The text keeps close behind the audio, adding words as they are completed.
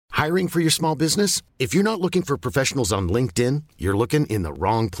Hiring for your small business? If you're not looking for professionals on LinkedIn, you're looking in the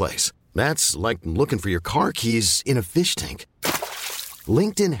wrong place. That's like looking for your car keys in a fish tank.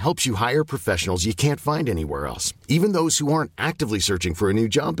 LinkedIn helps you hire professionals you can't find anywhere else, even those who aren't actively searching for a new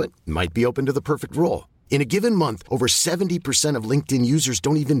job but might be open to the perfect role. In a given month, over 70% of LinkedIn users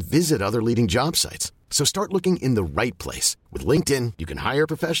don't even visit other leading job sites. So start looking in the right place. With LinkedIn, you can hire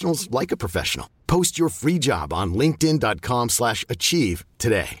professionals like a professional. Post your free job on linkedin.com/achieve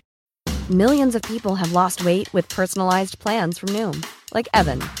today. Millions of people have lost weight with personalized plans from Noom. Like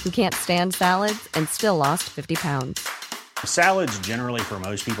Evan, who can't stand salads and still lost 50 pounds. Salads generally for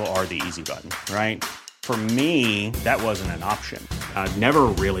most people are the easy button, right? For me, that wasn't an option. I never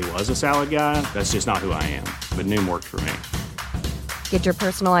really was a salad guy. That's just not who I am. But Noom worked for me. Get your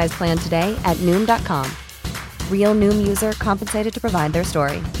personalized plan today at Noom.com. Real Noom user compensated to provide their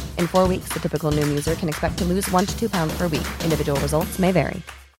story. In 4 weeks, the typical Noom user can expect to lose 1 to 2 pounds per week. Individual results may vary.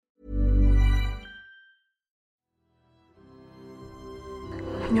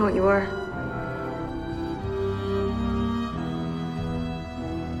 I know what you are.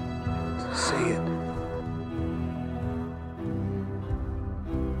 Say it.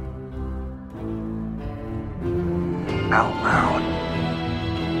 Out loud.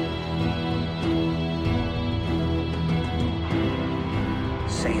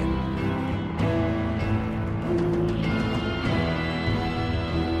 Say it.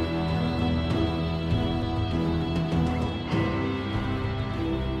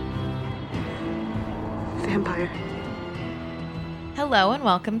 Vampire. Hello and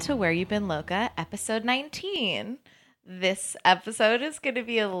welcome to Where You Been Loca, episode 19. This episode is going to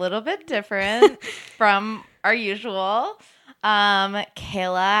be a little bit different from our usual.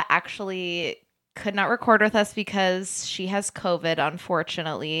 Kayla actually could not record with us because she has COVID,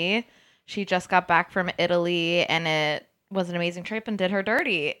 unfortunately. She just got back from Italy and it was an amazing trip and did her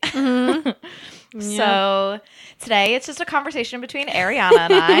dirty. Mm-hmm. Yeah. So today it's just a conversation between Ariana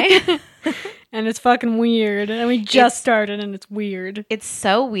and I. And it's fucking weird. And we just started and it's weird. It's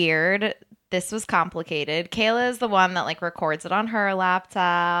so weird. This was complicated. Kayla is the one that like records it on her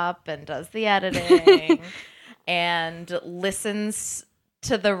laptop and does the editing and listens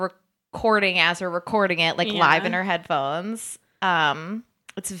to the recording as we're recording it, like live in her headphones.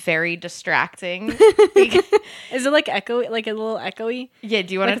 It's very distracting. Is it like echoey, like a little echoey? Yeah.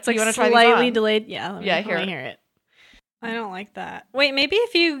 Do you want to? It's like try slightly delayed. Yeah. Let me hear it. I don't like that. Wait, maybe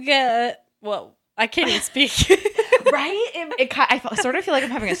if you get I can't even speak. Right? I sort of feel like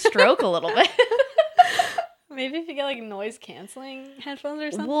I'm having a stroke a little bit. Maybe if you get like noise canceling headphones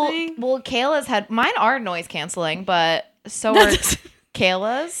or something. Well, Kayla's mine are noise canceling, but so are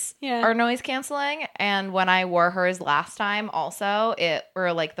Kayla's are noise canceling. And when I wore hers last time, also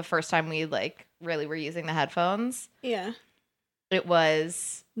or like the first time we like really were using the headphones. Yeah, it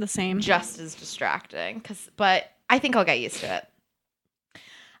was the same, just as distracting. But I think I'll get used to it.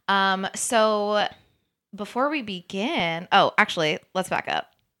 So before we begin, actually, let's back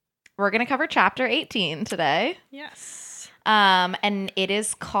up. We're going to cover chapter 18 today. Yes. And it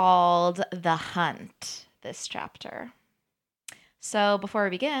is called The Hunt, this chapter. So before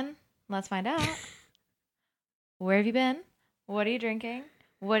we begin, let's find out. Where have you been? What are you drinking?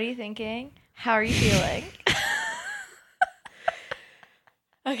 What are you thinking? How are you feeling?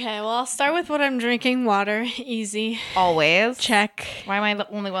 Okay, well, I'll start with what I'm drinking. Water. Easy. Always. Check. Why am I the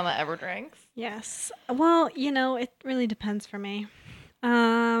only one that ever drinks? Yes. Well, it really depends for me.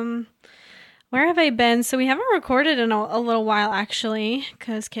 Where have I been? So we haven't recorded in a little while, actually,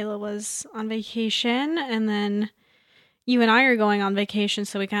 because Kayla was on vacation, and then you and I are going on vacation,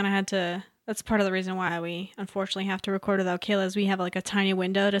 so we kind of had to... That's part of the reason why we unfortunately have to record without Kayla, is we have like a tiny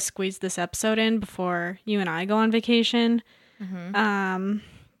window to squeeze this episode in before you and I go on vacation. Mm-hmm.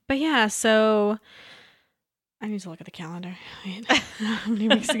 But yeah, so I need to look at the calendar. How many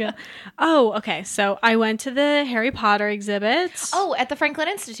weeks ago? Oh, okay. So I went to the Harry Potter exhibit. Oh, at the Franklin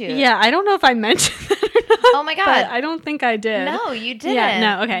Institute. Yeah, I don't know if I mentioned that or not. Oh my God. But I don't think I did. No, you didn't. Yeah,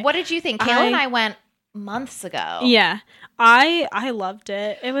 no, okay. What did you think? Kayla and I went months ago. Yeah. I loved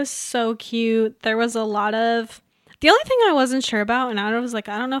it. It was so cute. There was a lot of... The only thing I wasn't sure about, and I was like,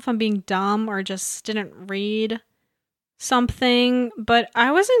 I don't know if I'm being dumb or just didn't read something, but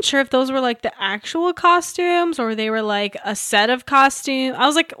I wasn't sure if those were like the actual costumes or they were like a set of costumes. I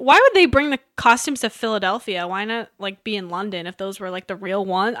was like, why would they bring the costumes to Philadelphia? Why not like be in London if those were like the real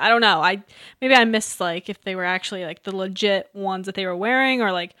ones? I don't know. Maybe I missed like if they were actually like the legit ones that they were wearing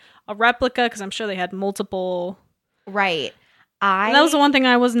or like a replica, because I'm sure they had multiple. Right. And that was the one thing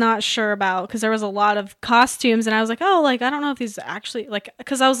I was not sure about, because there was a lot of costumes and I was like, oh, like I don't know if these actually like,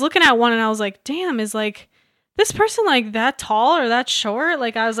 because I was looking at one and I was like, damn, is like this person like that tall or that short?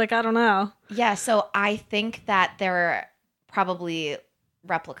 Like, I was like, I don't know. Yeah, so I think that they're probably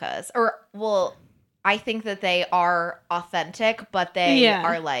replicas. Or, well, I think that they are authentic, but they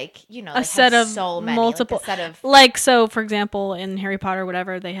are like, you know, a set of so many, multiple. like a set of, like, so for example, in Harry Potter,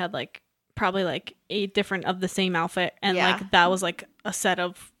 whatever, they had like probably like 8 different of the same outfit, and like that was like a set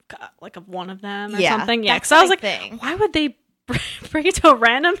of like of one of them or something. Yeah, because I was like, why would they bring it to a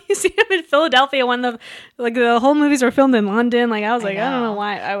random museum in Philadelphia when the whole movies were filmed in London? Like, I was like, I don't know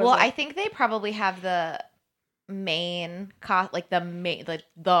why. I think they probably have the main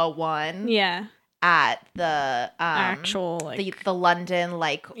the one. Yeah. At the actual like the London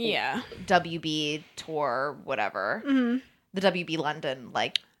like WB tour, whatever, the WB London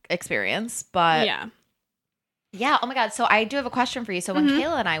like experience, but yeah. Oh my god! So I do have a question for you. So when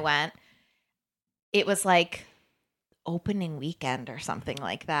Kayla and I went, it was like opening weekend or something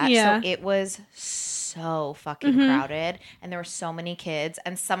like that. Yeah. So it was so fucking crowded, and there were so many kids,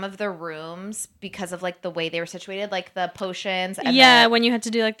 and some of the rooms, because of like the way they were situated, like the potions and when you had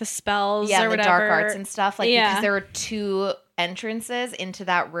to do like the spells or the whatever, dark arts and stuff, like because there were 2 entrances into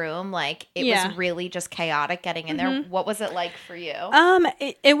that room, like it was really just chaotic getting in there. What was it like for you?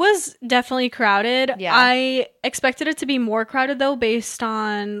 It was definitely crowded. Yeah. I expected it to be more crowded though, based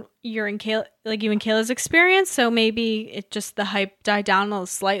on you and Kayla's experience. So maybe it just the hype died down a little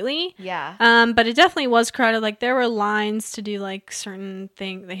slightly. Yeah. But it definitely was crowded. Like there were lines to do like certain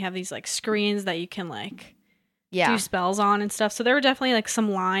things. They have these like screens that you can like do spells on and stuff. So there were definitely like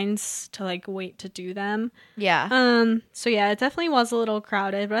some lines to like wait to do them. Yeah. So yeah, it definitely was a little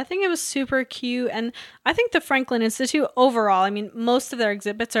crowded, but I think it was super cute. And I think the Franklin Institute overall, I mean, most of their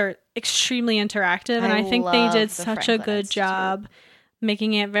exhibits are extremely interactive, and I think they did such a good job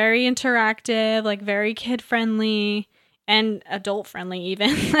making it very interactive, like very kid friendly and adult friendly even.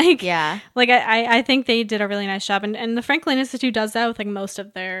 I think they did a really nice job, and the Franklin Institute does that with like most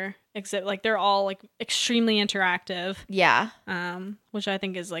of their exhibit. Like they're all like extremely interactive. Yeah. Which I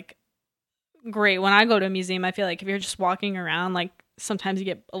think is like great. When I go to a museum, I feel like if you're just walking around, like sometimes you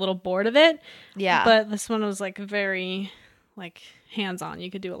get a little bored of it. Yeah. But this one was like very like hands-on.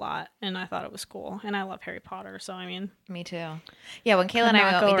 You could do a lot, and I thought it was cool. And I love Harry Potter, so I mean, me too. Yeah, when Kayla and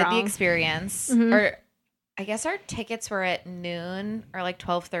I went, we did the experience, or I guess our tickets were at noon or like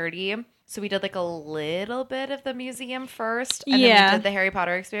 12:30. So we did like a little bit of the museum first, and then we did the Harry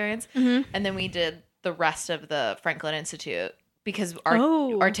Potter experience, and then we did the rest of the Franklin Institute because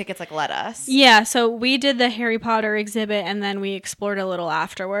our tickets like let us. Yeah, so we did the Harry Potter exhibit, and then we explored a little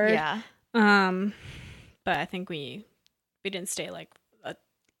afterward. Yeah. But I think we didn't stay like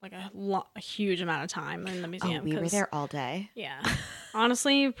a huge amount of time in the museum. We were there all day. Yeah.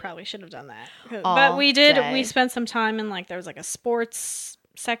 Honestly, probably should have done that. But we did. Day. We spent some time in like there was like a sports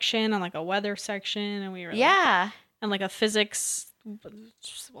section and like a weather section, and we were and like a physics.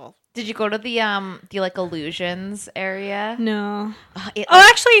 Well, did you go to the like illusions area? No.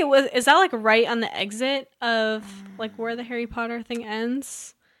 Actually, is that like right on the exit of like where the Harry Potter thing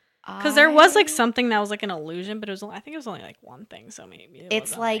ends? Because there was like something that was like an illusion, but I think it was only like one thing, so maybe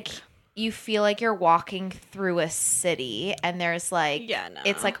it's like you feel like you're walking through a city, and there's like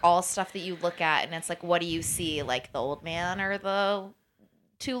it's like all stuff that you look at, and it's like, what do you see? Like the old man or the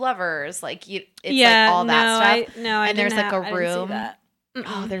 2 lovers? Like it's like all that stuff. And there's like a room.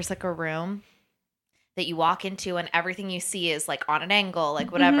 There's like a room that you walk into, and everything you see is like on an angle,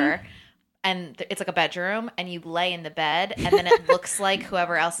 like whatever. And it's like a bedroom, and you lay in the bed, and then it looks like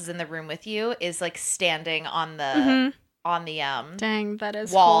whoever else is in the room with you is like standing on the dang, that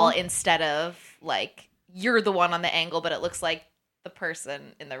is wall, cool. Instead of like you're the one on the angle, but it looks like the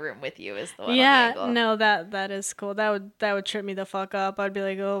person in the room with you is the one on the angle. No, that is cool. That would trip me the fuck up. I'd be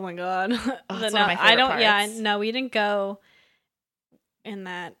like, oh my god. That's one of my favorite parts. Yeah, no, we didn't go in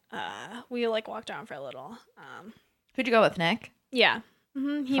that. We like walked around for a little. Who'd you go with, Nick? Yeah.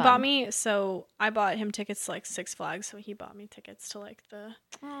 He bought me, so I bought him tickets to like Six Flags, so he bought me tickets to like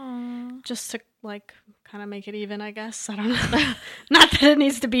just to like kind of make it even, I guess. I don't know. Not that it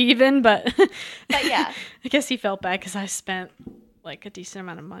needs to be even, but yeah. I guess he felt bad because I spent like a decent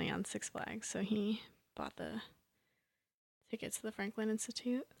amount of money on Six Flags, so he bought the tickets to the Franklin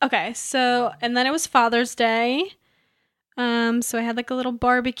Institute. Okay, so, and then it was Father's Day. So I had like a little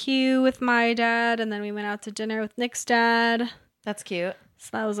barbecue with my dad, and then we went out to dinner with Nick's dad. That's cute. So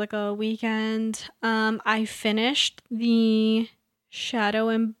that was like a weekend. I finished the Shadow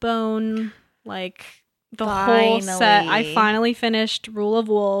and Bone, like the whole set. I finally finished Rule of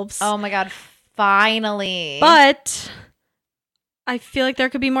Wolves. Oh my god, finally. But I feel like there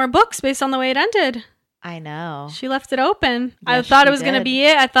could be more books based on the way it ended. I know. She left it open. Yes, I thought it was going to be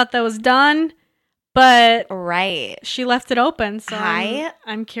it. I thought that was done. But Right. she left it open, so I-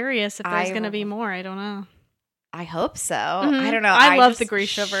 I'm curious if there's I- going to be more. I don't know. I hope so. Mhm. I don't know. I love just- the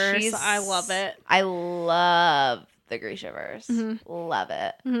Grishaverse. she's- I love it. I love the Grishaverse. Mhm. Love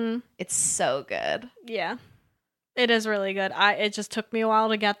it. Mm-hmm. It's so good. Yeah. It is really good. It just took me a while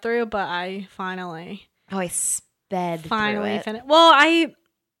to get through, but I finally Oh, I sped through it. finished. Well,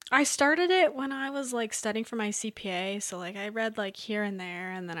 I started it when I was like studying for my CPA, so like I read like here and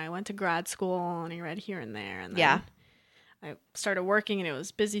there, and then I went to grad school and I read here and there, and then Yeah. I started working and it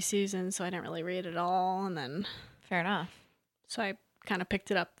was busy season, so I didn't really read it all, and then Fair enough. so I kind of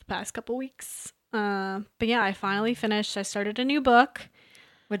picked it up the past couple weeks. But yeah, I finally finished. I started a new book,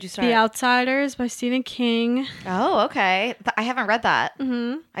 What'd you start? The Outsiders by Stephen King. Oh, okay. I haven't read that.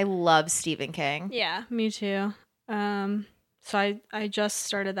 Mm-hmm. I love Stephen King. Yeah, me too. So I just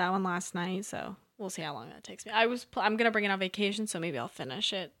started that one last night, so we'll see how long that takes me. I'm gonna bring it on vacation, so maybe I'll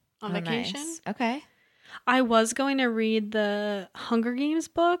finish it on vacation. Nice. Okay. I was going to read the Hunger Games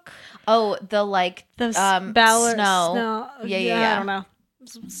book. Oh, the like Snow. Yeah. I don't know.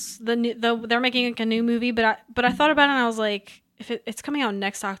 They're making like a new movie, but I thought about it and I was like, if it's coming out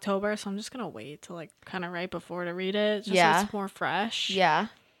next October, so I'm just gonna wait till like kind of right before to read it, just so it's more fresh. Yeah.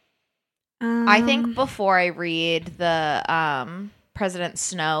 I think before I read the President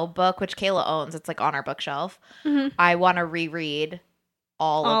Snow book, which Kayla owns, it's like on our bookshelf. Mhm. I want to reread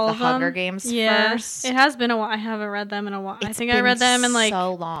all of the Hunger Games first. It has been a while. I haven't read them in a while. I It's think I been read them in like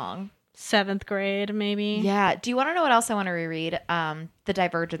so long. 7th grade, maybe. Yeah. Do you want to know what else I want to reread? The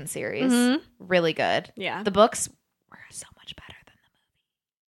Divergent series. Mhm. Really good. Yeah. The books were so much better than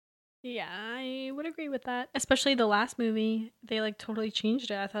the Yeah, I would agree with that. Especially the last movie. They like totally changed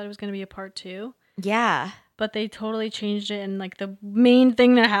it. I thought it was going to be a part 2. Yeah. But they totally changed it, and like the main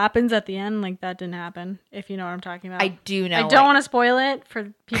thing that happens at the end, like that didn't happen, if you know what I'm talking about. I do know. I don't want to spoil it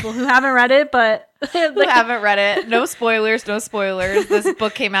for people who haven't read it, but who haven't read it. No spoilers, no spoilers. This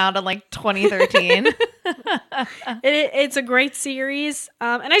book came out in like 2013. It's a great series.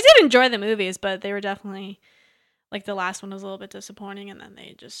 And I did enjoy the movies, but they were definitely like the last one was a little bit disappointing, and then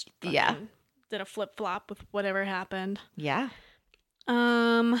they just did a flip flop with whatever happened. Yeah.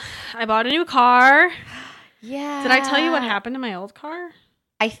 I bought a new car. Yeah. Did I tell you what happened to my old car?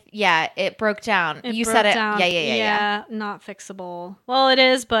 It broke down. You broke said it. down. Yeah. Not fixable. Well, it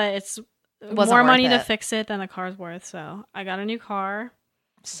is, but it's Wasn't more worth money to it. fix it than the car's worth. So I got a new car.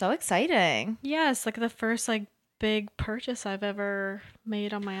 So exciting. Yeah, it's like the first like big purchase I've ever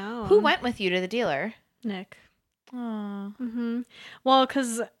made on my own. Who went with you to the dealer? Nick. Oh. Mm-hmm.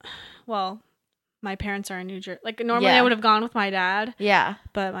 Well, my parents are in New Jersey. Like normally Yeah. I would have gone with my dad, Yeah.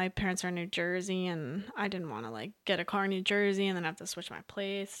 but my parents are in New Jersey, and I didn't want to like get a car in New Jersey and then have to switch my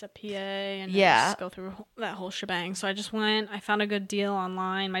place to PA and then just go through that whole shebang. So I just went. I found a good deal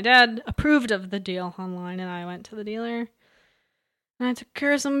online. My dad approved of the deal online, and I went to the dealer. And I took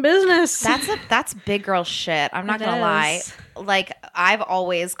care of some business. That's big girl shit. I'm not gonna lie. Like I've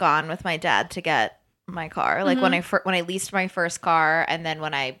always gone with my dad to get my car. Like when I leased my first car, and then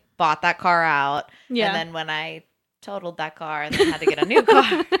when I bought that car out, and then when I totaled that car and then had to get a new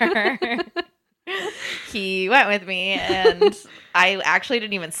car, he went with me, and I actually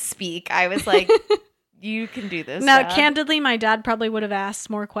didn't even speak. I was like, "You can do this." Now, Dad. candidly, my dad probably would have asked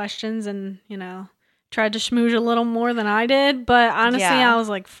more questions and tried to schmooze a little more than I did. But honestly, I was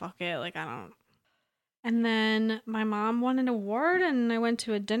like, "Fuck it!" Like I don't. And then my mom won an award, and I went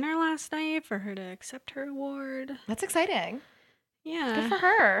to a dinner last night for her to accept her award. That's exciting. Yeah. Good for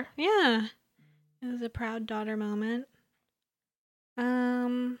her. Yeah. It was a proud daughter moment.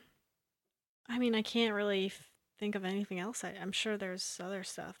 I mean, I can't really think of anything else. I'm sure there's other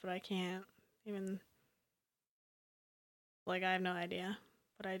stuff, but I can't even. Like, I have no idea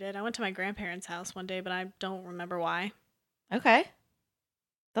what I did. I went to my grandparents' house one day, but I don't remember why. Okay.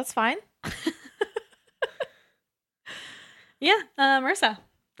 That's fine. Yeah, Marissa.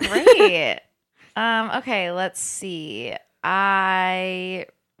 Great. Okay, let's see. I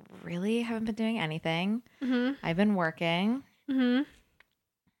really haven't been doing anything. Mm-hmm. I've been working. Mm-hmm.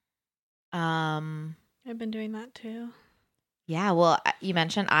 I've been doing that too. Yeah, well, you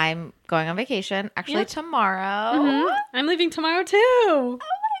mentioned I'm going on vacation actually Yep. tomorrow. Mm-hmm. I'm leaving tomorrow too.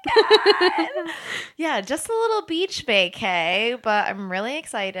 God. Yeah, just a little beach vacay, but I'm really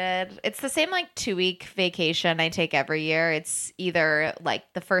excited. It's the same like 2-week vacation I take every year. It's either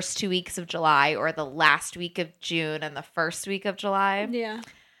like the first 2 weeks of July or the last week of June and the first week of July. Yeah.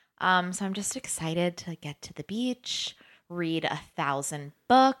 So I'm just excited to get to the beach, read 1,000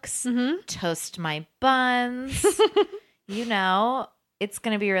 books, Mm-hmm. toast my buns. It's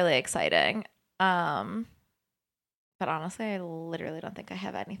going to be really exciting. But But honestly, I literally don't think I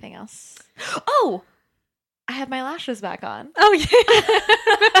have anything else. Oh, I have my lashes back on. Oh,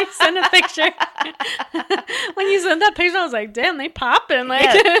 yeah. You sent a picture. When you sent that picture, I was like, damn, they popping. Like,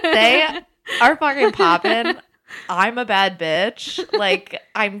 yeah, they are fucking popping. I'm a bad bitch. Like,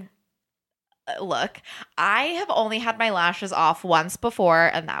 look, I have only had my lashes off once before,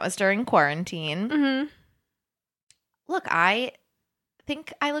 and that was during quarantine. Mm-hmm. Look, I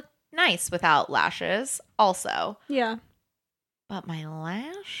think I look nice without lashes also. Yeah. But my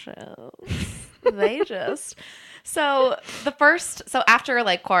lashes, they just... So after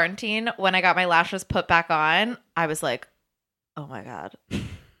like quarantine, when I got my lashes put back on, I was like, oh my God,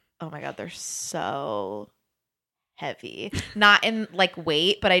 they're so heavy. Not in like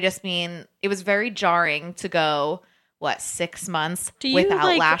weight, but I just mean it was very jarring to go, 6 months without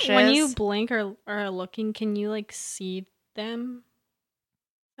like, lashes. When you blink or are looking, can you like see them?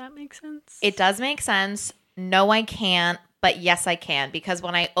 Does that make sense? It does make sense. No, I can't, but yes, I can, because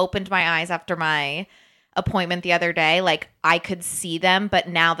when I opened my eyes after my appointment the other day, like I could see them, but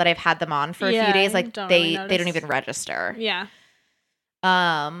now that I've had them on for a few days, like they don't even register. Yeah.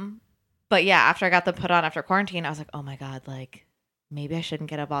 But yeah, after I got them put on after quarantine, I was like, oh my God, like maybe I shouldn't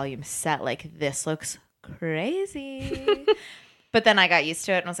get a volume set. Like this looks crazy. But then I got used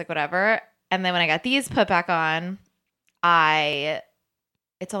to it and I was like, whatever. And then when I got these put back on,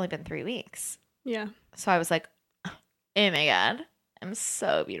 it's only been 3 weeks. Yeah. So I was like, oh my God, I'm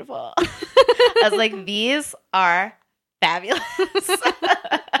so beautiful. I was like, these are fabulous.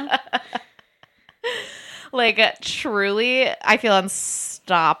 Like, truly, I feel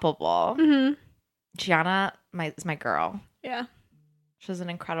unstoppable. Mm-hmm. Gianna is my girl. Yeah. She does an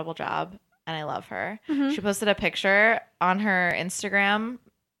incredible job, and I love her. Mm-hmm. She posted a picture on her Instagram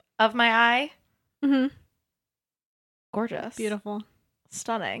of my eye. Mm-hmm. Gorgeous. Beautiful.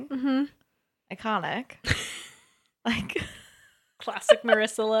 Stunning. Mm-hmm. Iconic. Like... Classic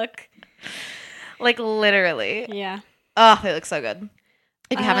Marissa look. Like, literally. Yeah. Oh, they look so good.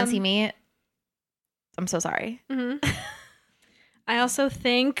 If you haven't seen me, I'm so sorry. Mm-hmm. I also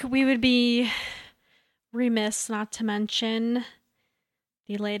think we would be remiss not to mention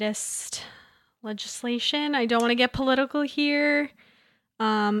the latest legislation. I don't want to get political here.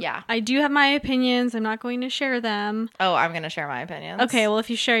 Yeah. I do have my opinions. I'm not going to share them. Oh, I'm going to share my opinions. Okay, well, if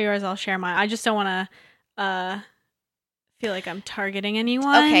you share yours, I'll share mine. I just don't want to feel like I'm targeting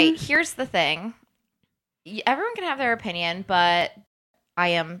anyone. Okay, here's the thing. Everyone can have their opinion, but I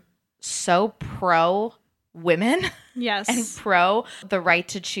am so pro women. Yes. And pro the right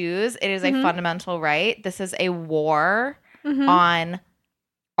to choose. It is a fundamental right. This is a war on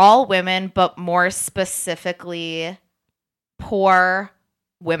all women, but more specifically poor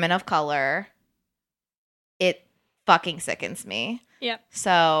women of color. It fucking sickens me. Yep.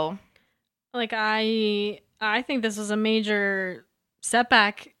 So, like, I think this was a major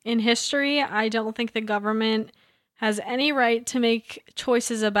setback in history. I don't think the government has any right to make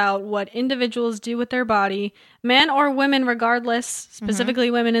choices about what individuals do with their body, men or women, regardless, specifically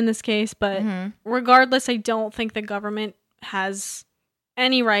women in this case. But regardless, I don't think the government has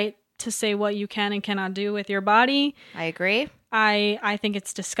any right to say what you can and cannot do with your body. I agree. I think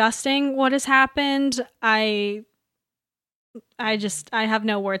it's disgusting what has happened. I have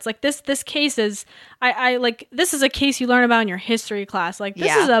no words. Like this case is, I like, this is a case you learn about in your history class. Like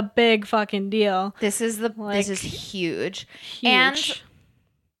this is a big fucking deal. This is huge. And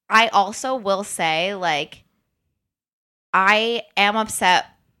I also will say, like, I am upset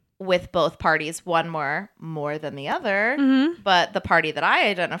with both parties, one more than the other, but the party that I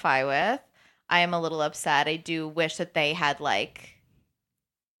identify with, I am a little upset. I do wish that they had like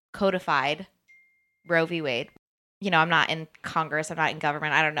codified Roe v. Wade. You know, I'm not in Congress, I'm not in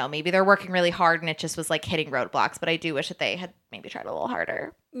government, I don't know. Maybe they're working really hard and it just was like hitting roadblocks, but I do wish that they had maybe tried a little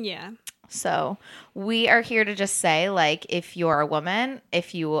harder. Yeah. So we are here to just say, like, if you're a woman,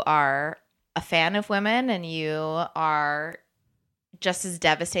 if you are a fan of women and you are just as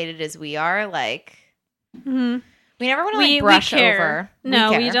devastated as we are, like, we never want to like brush over.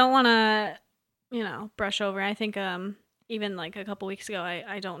 No, we don't want to, brush over. I think even like a couple weeks ago,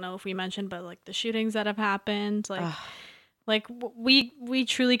 I don't know if we mentioned, but like the shootings that have happened, like we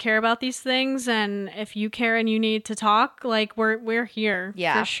truly care about these things, and if you care and you need to talk, like we're here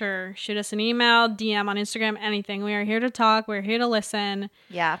for sure. Shoot us an email, DM on Instagram, anything. We are here to talk. We're here to listen.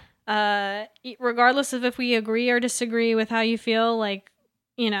 Yeah. Regardless of if we agree or disagree with how you feel, like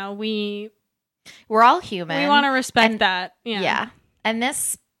we're all human. We want to respect that. Yeah. And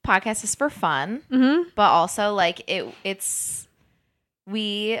this podcast is for fun, but also like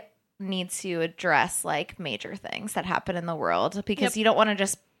we need to address like major things that happen in the world, because you don't want to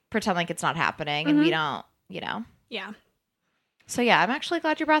just pretend like it's not happening, and we don't, Yeah. So yeah, I'm actually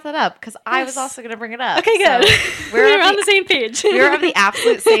glad you brought that up because I was also going to bring it up. Okay, good. So we're on the same page. We're of the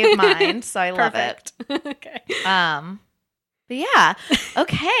absolute same mind, so I love it. Okay. But yeah,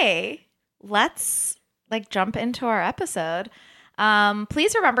 okay. Let's jump into our episode.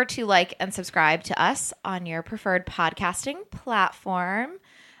 Please remember to like and subscribe to us on your preferred podcasting platform.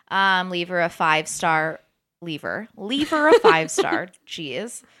 Leave her a 5-star. Leave her a 5-star.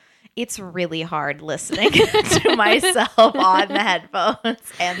 Jeez. It's really hard listening to myself on the headphones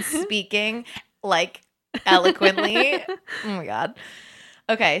and speaking eloquently. Oh my God.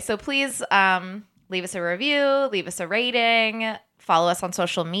 Okay, so please leave us a review, leave us a rating, follow us on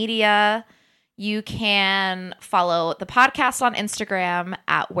social media. You can follow the podcast on Instagram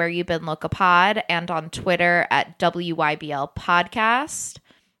at Where You Been Loca Pod and on Twitter at WYBL Podcast.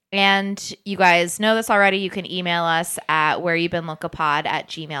 And you guys know this already. You can email us at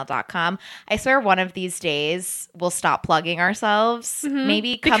whereyou'beenlocapod@gmail.com. I swear one of these days we'll stop plugging ourselves.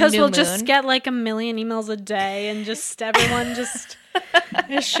 Maybe come because new we'll moon. just get like a million emails a day and just everyone just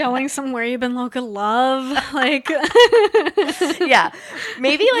is showing some Where You Been Loca love. Yeah.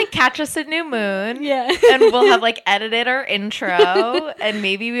 Maybe catch us at new moon. Yeah. And we'll have edited our intro and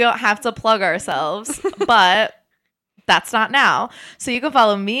maybe we don't have to plug ourselves. But that's not now. So you can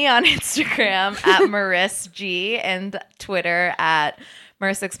follow me on Instagram at MarissG and Twitter at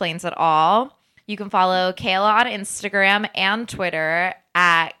Marissa Explains It All. You can follow Kayla on Instagram and Twitter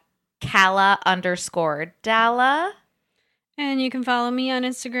at Kala_Dalla. And you can follow me on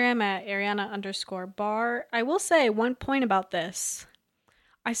Instagram at Ariana_bar. I will say one point about this.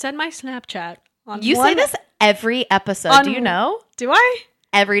 I said my Snapchat on You say this every episode. Do you know? Do I?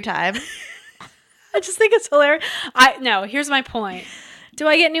 Every time. I just think it's hilarious. No, here's my point. Do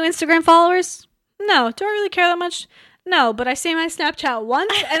I get new Instagram followers? No. Do I really care that much? No, but I say my Snapchat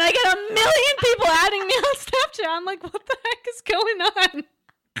once and I get 1 million people adding me on Snapchat. I'm like, what the heck is going on?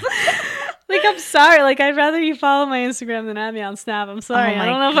 I'm sorry. I'd rather you follow my Instagram than add me on Snap. I'm sorry. I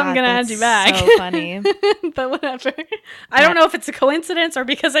don't know if I'm going to add you back. So funny. But whatever. I don't know if it's a coincidence or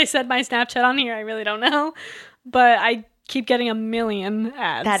because I said my Snapchat on here. I really don't know. But I keep getting 1 million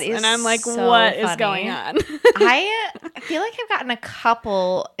ads. That is, and I'm like, so what funny. is going on? I feel like I've gotten a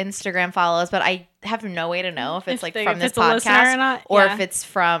couple Instagram follows, but I have no way to know if it's from this podcast or not. Or Yeah. if it's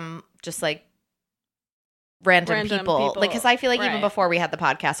from just random people. Because I feel like even before we had the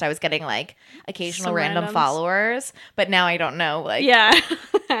podcast, I was getting occasional Some random randoms. followers, but now I don't know. Yeah.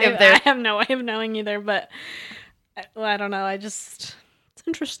 they're- I have no way of knowing either, but I don't know. It's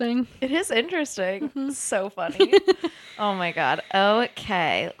interesting. It is interesting. Mm-hmm. So funny. Oh my God.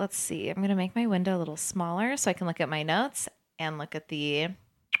 Okay. Let's see. I'm going to make my window a little smaller so I can look at my notes and look at the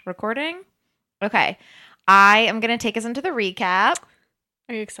recording. Okay. I am going to take us into the recap.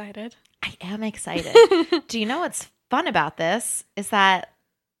 Are you excited? I am excited. Do you know what's fun about this is that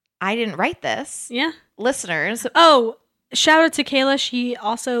I didn't write this. Yeah. Listeners. Oh, shout out to Kayla. She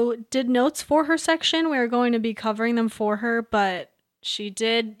also did notes for her section. We are going to be covering them for her, but she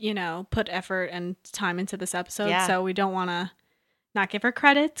did, put effort and time into this episode. Yeah. So we don't want to not give her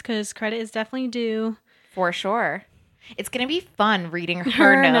credit because credit is definitely due. For sure. It's going to be fun reading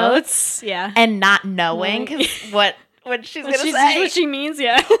her notes. Yeah. And not knowing what she's going to say. What she means,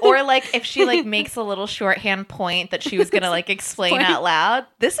 yeah. Or if she makes a little shorthand point that she was going to explain out loud.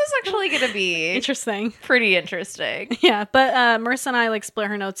 This is actually going to be interesting. Pretty interesting. Yeah. But Marissa and I split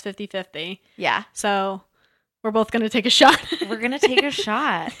her notes 50-50. Yeah. So we're both going to take a shot. We're going to take a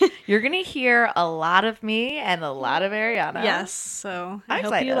shot. You're going to hear a lot of me and a lot of Ariana. Yes. So I hope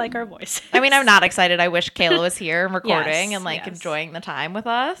excited. you like our voice. I mean, I'm not excited. I wish Kayla was here and recording Yes, and enjoying the time with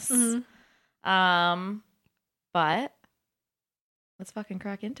us. Mm-hmm. But let's fucking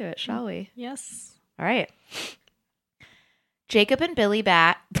crack into it, shall we? Yes. All right. Jacob and Billy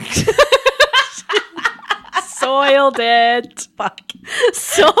Soiled it. Fuck.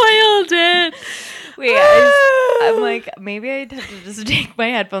 Soiled it. Wait, I'm maybe I'd have to just take my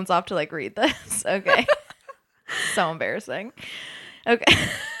headphones off to read this. Okay. So embarrassing. Okay.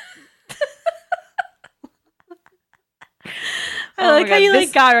 I like how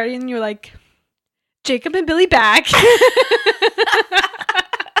you got ready and you're like, Jacob and Billy back.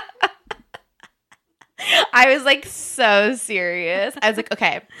 I was so serious. I was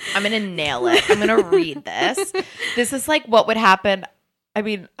okay, I'm going to nail it. I'm going to read this. This is what would happen. I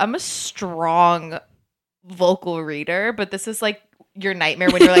mean, I'm a strong vocal reader, but this is your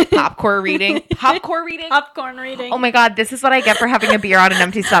nightmare when you're popcorn reading. Popcorn reading? Popcorn reading. Oh my God, this is what I get for having a beer on an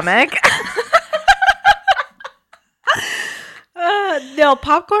empty stomach. No,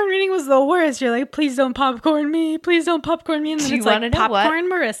 popcorn reading was the worst. You're please don't popcorn me. Please don't popcorn me. And then Do you want to know popcorn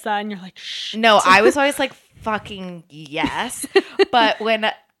Marissa. And you're shh. No, I was always fucking yes. But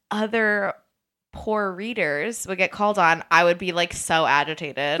when other poor readers would get called on, I would be like so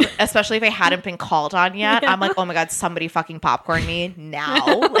agitated, especially if I hadn't been called on yet. I'm like, oh my God, somebody fucking popcorn me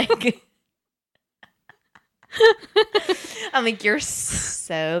now. Like, I'm like, you're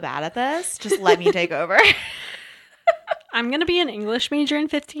so bad at this. Just let me take over. I'm going to be an English major in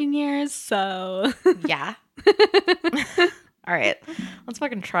 15 years, so. Yeah. All right. Let's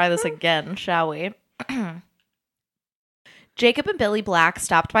fucking try this again, shall we? Jacob and Billy Black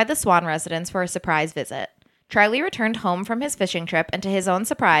stopped by the Swan residence for a surprise visit. Charlie returned home from his fishing trip, and to his own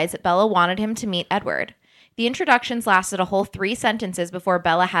surprise, Bella wanted him to meet Edward. The introductions lasted a whole 3 sentences before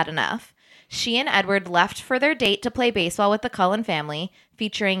Bella had enough. She and Edward left for their date to play baseball with the Cullen family,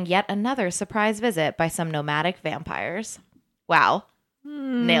 featuring yet another surprise visit by some nomadic vampires. Wow.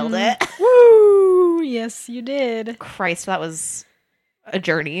 Nailed it. Woo! Yes, you did. Christ, that was a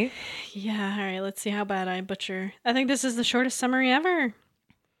journey. Yeah, all right, let's see how bad I butcher. I think this is the shortest summary ever.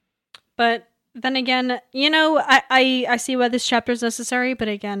 But then again, you know, I see why this chapter is necessary, but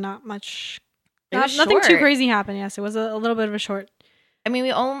again, not much. Nothing too crazy happened. Yes, it was a little bit of a short. I mean,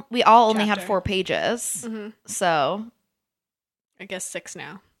 we all only had chapter. 4 pages. Mm-hmm. So I guess 6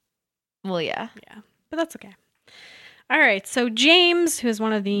 now. well, yeah. Yeah, but that's okay. All right, so James, who is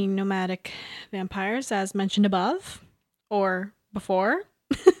one of the nomadic vampires, as mentioned above, or before.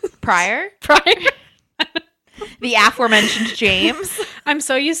 Prior? The aforementioned James. I'm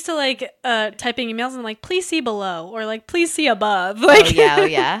so used to like typing emails and like, please see below, or like, please see above. Like, Oh,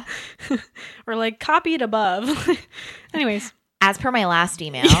 yeah. or like, copied above. Anyways. As per my last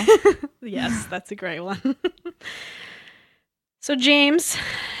email. Yes, that's a great one. So James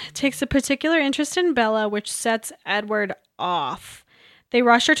takes a particular interest in Bella, which sets Edward off. They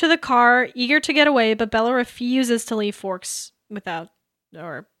rush her to the car, eager to get away, but Bella refuses to leave Forks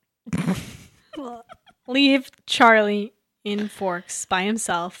leave Charlie in Forks by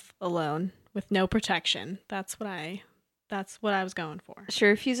himself alone with no protection. That's what I was going for. She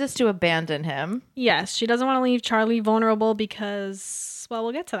refuses to abandon him. Yes, she doesn't want to leave Charlie vulnerable because, well,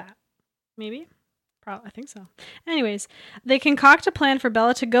 we'll get to that. Maybe. I think so. Anyways, they concoct a plan for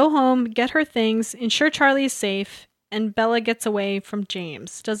Bella to go home, get her things, ensure Charlie is safe, and Bella gets away from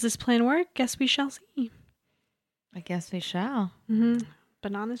James. Does this plan work? Guess we shall see. I guess we shall. Mm-hmm.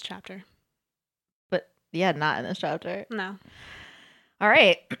 But not in this chapter. But yeah, not in this chapter. No. All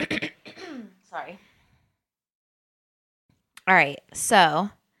right. Sorry. All right. So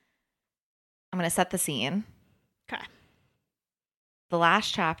I'm going to set the scene. Okay. The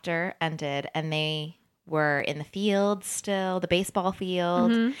last chapter ended and they were in the field still, the baseball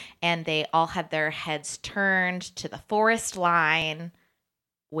field, and they all had their heads turned to the forest line,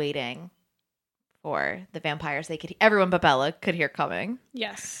 waiting for the vampires everyone but Bella could hear coming.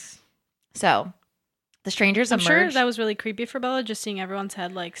 Yes. So the strangers I'm emerged. sure that was really creepy for Bella, just seeing everyone's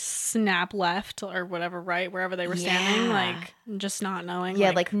head like snap left or whatever, right, wherever they were standing, like just not knowing.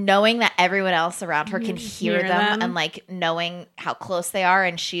 Yeah, like knowing that everyone else around her can hear them and like knowing how close they are,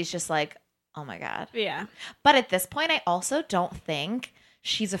 and she's just like, oh my God. Yeah. But at this point, I also don't think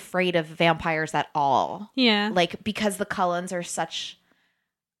she's afraid of vampires at all. Yeah. Like, because the Cullens are such,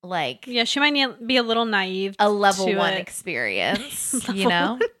 like... Yeah, she might be a little naive. A level 1 experience, you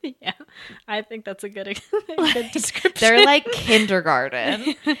know? Yeah. I think that's a good description. They're like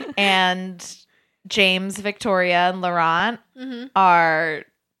kindergarten. And James, Victoria, and Laurent are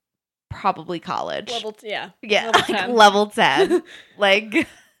probably college. Yeah. Level 10. Like...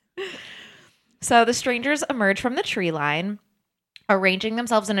 So the strangers emerge from the tree line, arranging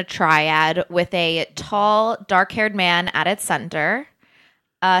themselves in a triad with a tall, dark-haired man at its center,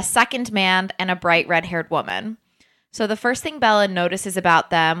 a second man, and a bright red-haired woman. So the first thing Bella notices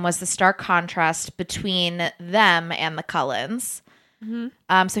about them was the stark contrast between them and the Cullens.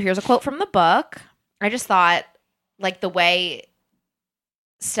 So here's a quote from the book. I just thought, like, the way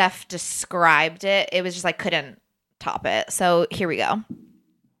Steph described it, it was just like, couldn't top it. So here we go.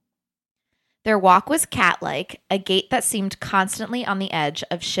 Their walk was cat-like, a gait that seemed constantly on the edge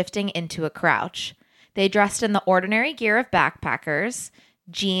of shifting into a crouch. They dressed in the ordinary gear of backpackers,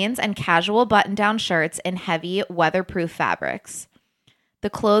 jeans and casual button-down shirts in heavy, weatherproof fabrics. The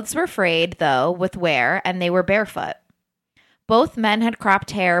clothes were frayed, though, with wear, and they were barefoot. Both men had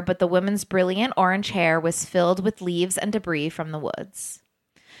cropped hair, but the woman's brilliant orange hair was filled with leaves and debris from the woods.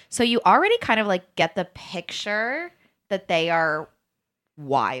 So you already kind of, like, get the picture that they are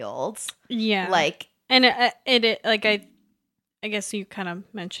wild. Yeah. Like, and it like I guess you kind of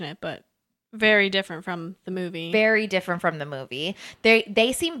mention it, but very different from the movie. Very different from the movie.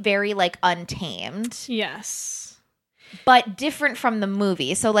 They seem very like untamed. Yes. But different from the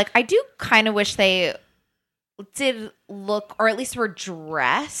movie. So like I do kind of wish they did look, or at least were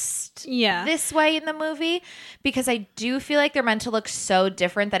dressed this way in the movie, because I do feel like they're meant to look so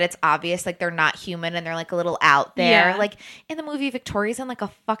different that it's obvious like they're not human and they're like a little out there. Yeah. Like in the movie, Victoria's in like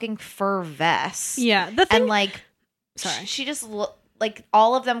a fucking fur vest. Yeah. The thing, And like, she just look like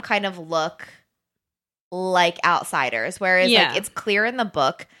all of them kind of look like outsiders, whereas like it's clear in the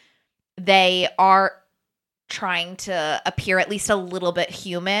book they are trying to appear at least a little bit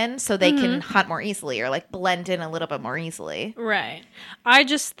human so they can hunt more easily or like blend in a little bit more easily. Right. I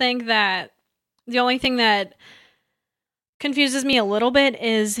just think that the only thing that confuses me a little bit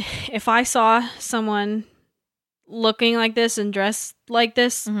is if I saw someone looking like this and dressed like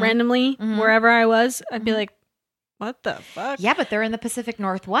this randomly wherever I was, I'd be like, what the fuck? Yeah, but they're in the Pacific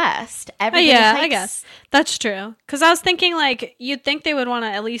Northwest. I guess. That's true. Because I was thinking like you'd think they would want to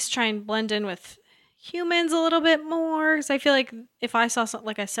at least try and blend in with humans a little bit more, because I feel like if I saw something,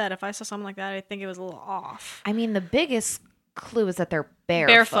 like I said, if I saw something like that, I think it was a little off. I mean, the biggest clue is that they're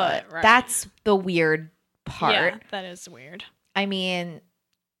barefoot. Right. That's the weird part. Yeah, that is weird. I mean,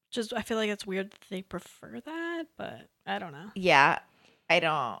 just I feel like it's weird that they prefer that, but I don't know. Yeah, I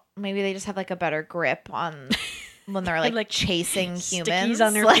don't. Maybe they just have like a better grip on when they're like chasing humans. Stickies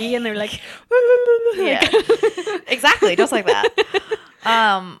on their feet, and they're like, yeah, exactly, just like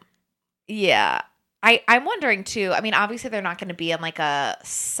that. Yeah. I'm wondering too. I mean, obviously they're not going to be in like a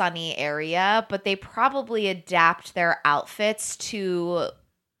sunny area, but they probably adapt their outfits to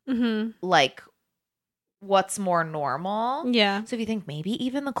like what's more normal. Yeah. So if you think maybe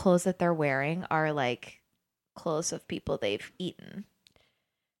even the clothes that they're wearing are like clothes of people they've eaten.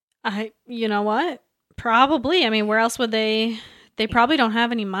 You know what? Probably. I mean, where else would they? They probably don't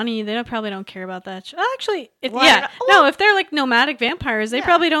have any money. They probably don't care about that. Actually, if they're like nomadic vampires, they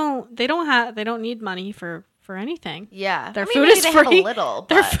probably don't. They don't need money for anything. Yeah, their food is free. Have a little,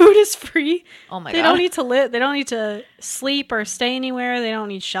 their food is free. Oh my god, they don't need to live. They don't need to sleep or stay anywhere. They don't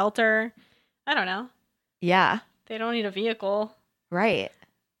need shelter. I don't know. Yeah, they don't need a vehicle. Right.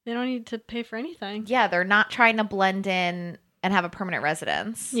 They don't need to pay for anything. Yeah, they're not trying to blend in and have a permanent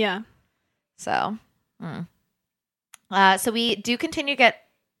residence. Yeah. So. So we do continue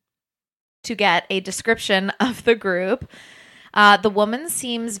to get a description of the group. The woman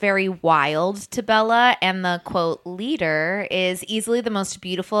seems very wild to Bella, and the, quote, leader is easily the most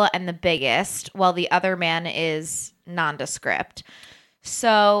beautiful and the biggest, while the other man is nondescript.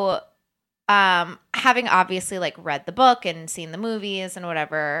 So having obviously like read the book and seen the movies and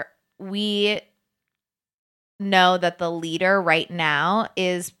whatever, we know that the leader right now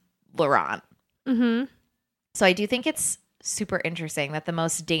is Laurent. Mm-hmm. So I do think it's super interesting that the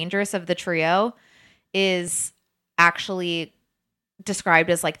most dangerous of the trio is actually described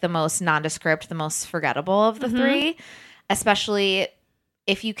as like the most nondescript, the most forgettable of the three, especially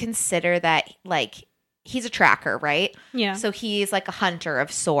if you consider that like he's a tracker, right? Yeah. So he's like a hunter of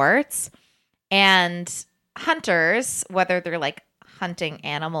sorts, and hunters, whether they're like hunting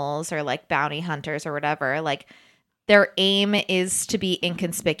animals or like bounty hunters or whatever, like their aim is to be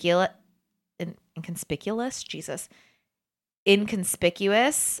inconspicuous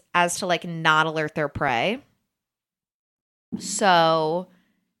as to like not alert their prey. So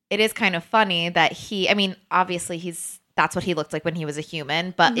it is kind of funny that obviously that's what he looked like when he was a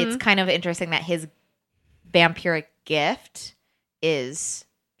human, but it's kind of interesting that his vampiric gift is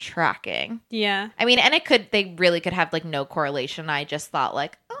tracking. Yeah. I mean, and they really could have like no correlation. I just thought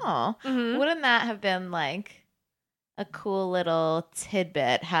like, wouldn't that have been like a cool little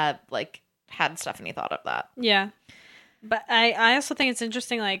tidbit had Stephanie thought of that. Yeah. But I also think it's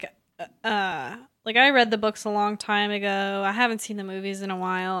interesting, like I read the books a long time ago. I haven't seen the movies in a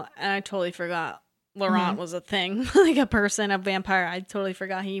while, and I totally forgot Laurent was a thing, like a person, a vampire. I totally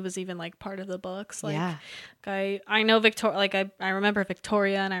forgot he was even like part of the books. Like, yeah. I know Victoria, like I remember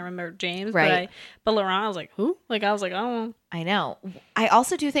Victoria and I remember James, right? But Laurent, I was like, who? Like I was like, oh. I know. I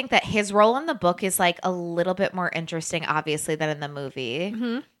also do think that his role in the book is like a little bit more interesting, obviously, than in the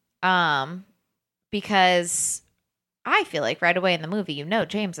movie. Because I feel like right away in the movie,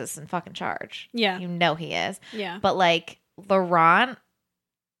 James is in fucking charge. Yeah. He is. Yeah. But like Laurent,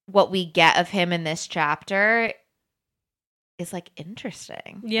 what we get of him in this chapter is like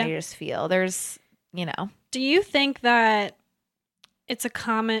interesting. Yeah. I just feel there's, Do you think that it's a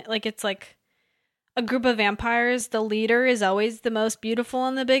common, like it's like a group of vampires, the leader is always the most beautiful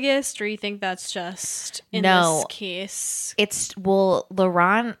and the biggest, or you think that's just in this case?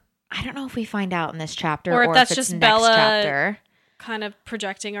 Laurent, I don't know if we find out in this chapter or if that's it's just next Bella chapter. Kind of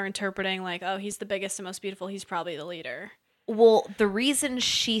projecting or interpreting like, oh, he's the biggest and most beautiful, he's probably the leader. Well, the reason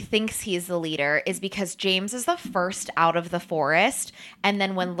she thinks he's the leader is because James is the first out of the forest. And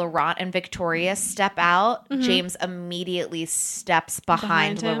then when Laurent and Victoria step out, James immediately steps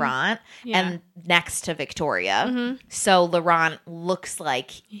behind him. Laurent and next to Victoria. So Laurent looks like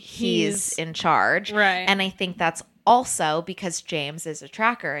he's in charge. Right. And I think that's also because James is a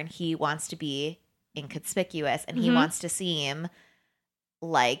tracker and he wants to be inconspicuous and he wants to seem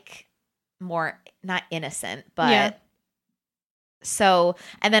like more, not innocent, but so,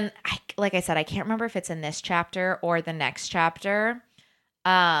 and then like I said, I can't remember if it's in this chapter or the next chapter.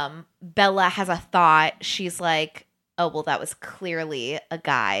 Bella has a thought. She's like, oh, well, that was clearly a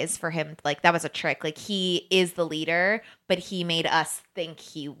guise for him. Like, that was a trick. Like, he is the leader, but he made us think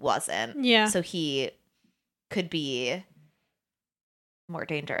he wasn't. Yeah. So he could be more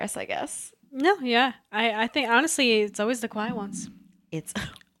dangerous, I guess. No, yeah. I think, honestly, it's always the quiet ones. It's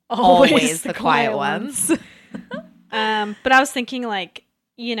always the quiet ones. But I was thinking, like,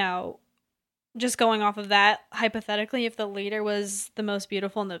 you know, just going off of that, hypothetically, if the leader was the most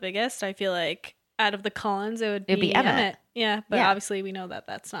beautiful and the biggest, I feel like out of the Cullens, it'd be Emmett. Yeah, but obviously we know that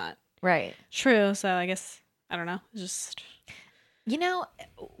that's not true. So I guess, I don't know, just... You know,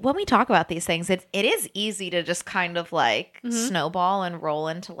 when we talk about these things, it is easy to just kind of like snowball and roll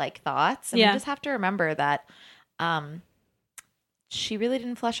into like thoughts. And we just have to remember that she really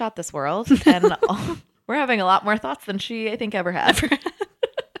didn't flesh out this world. And we're having a lot more thoughts than she, I think, ever had.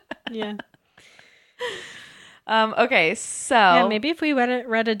 Yeah. Okay, so maybe if we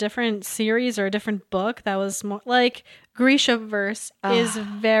read a different series or a different book that was more like Grishaverse is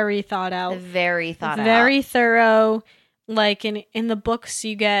very thought out, very thorough. Like in the books,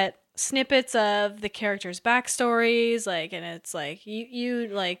 you get snippets of the characters' backstories, like, and it's like you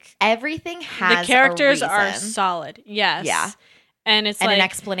like everything has the characters a reason. are solid. Yes, yeah, and it's and like an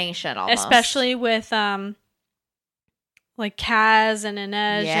explanation, almost. Especially with like Kaz and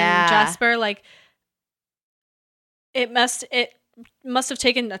Inej and Jasper, like it must have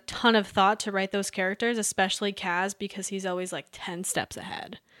taken a ton of thought to write those characters, especially Kaz, because he's always like 10 steps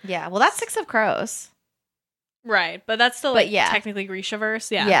ahead. Yeah, well, that's Six of Crows. Right, but that's still technically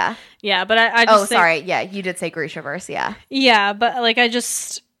Grishaverse. Yeah, but I just sorry, you did say Grishaverse. Yeah, but like I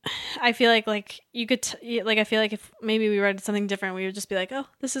feel like you could like I feel like if maybe we read something different, we would just be like, oh,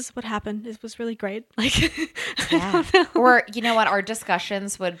 this is what happened. It was really great. Like, or you know what, our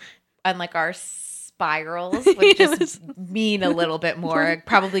discussions would, and like our spirals would just mean a little bit more.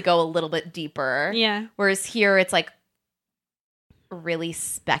 Probably go a little bit deeper. Yeah. Whereas here, it's like really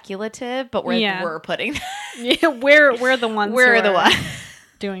speculative, but we're putting we're the ones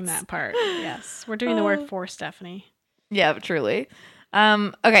doing that part. Yes, we're doing the work for Stephanie. Yeah, truly.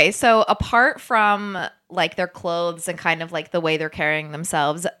 Okay, so apart from like their clothes and kind of like the way they're carrying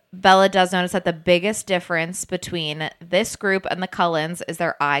themselves, Bella does notice that the biggest difference between this group and the Cullens is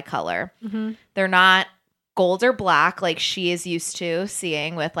their eye color. They're not gold or black like she is used to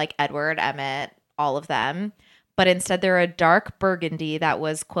seeing with like Edward, Emmett, all of them. But instead, they're a dark burgundy that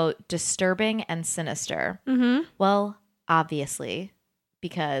was, quote, disturbing and sinister. Well, obviously,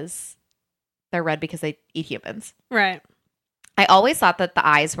 because they're red because they eat humans. Right. I always thought that the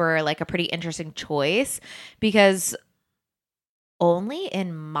eyes were like a pretty interesting choice because only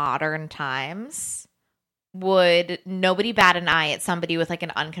in modern times would nobody bat an eye at somebody with like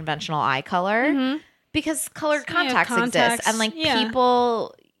an unconventional eye color because colored contacts exist. And like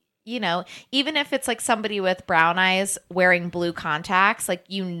people... You know, even if it's like somebody with brown eyes wearing blue contacts, like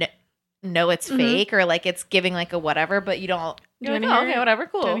you know it's fake or like it's giving like a whatever, but you don't. You're like, oh, okay, whatever,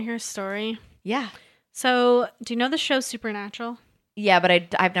 cool. Do you want to hear a story? Yeah. So, do you know the show Supernatural? Yeah,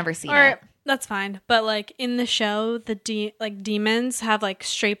 but I've never seen it. That's fine. But like in the show, the demons have like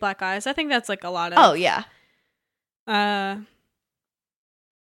straight black eyes. I think that's like a lot of. Oh yeah.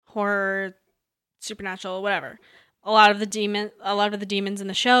 Horror, supernatural, whatever. A lot of the demons in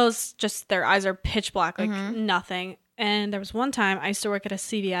the shows, just their eyes are pitch black, like nothing. And there was one time I used to work at a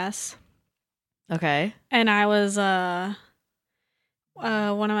CVS. Okay. And I was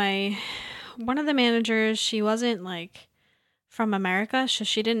one of the managers. She wasn't like from America, so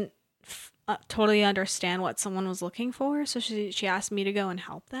she didn't totally understand what someone was looking for. So she asked me to go and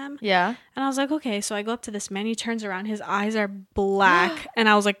help them. Yeah. And I was like, okay. So I go up to this man. He turns around. His eyes are black, and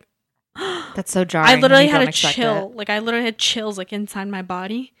I was like. That's so jarring. I literally had a chill. Like I literally had chills like inside my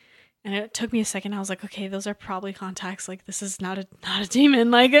body. And it took me a second. I was like, okay, those are probably contacts. Like this is not a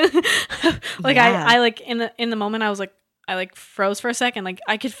demon. Like like I like in the moment I was like I like froze for a second. Like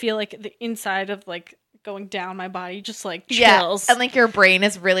I could feel like the inside of like going down my body, just like chills. And like your brain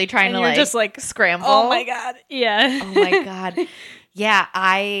is really trying to like just like scramble. Oh my god. Yeah. Oh my god. Yeah,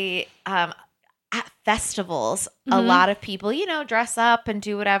 at festivals, a lot of people, dress up and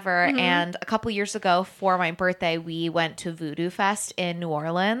do whatever. And a couple years ago for my birthday, we went to Voodoo Fest in New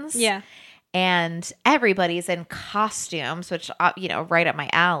Orleans. Yeah. And everybody's in costumes, which, right up my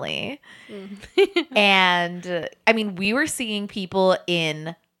alley. And I mean, we were seeing people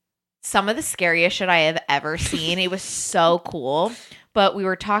in some of the scariest shit I have ever seen. It was so cool. But we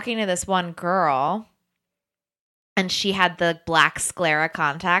were talking to this one girl, and she had the black sclera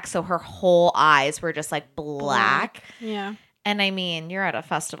contacts, so her whole eyes were just like black. Yeah. And I mean, you're at a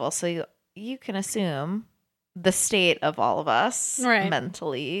festival, so you can assume the state of all of us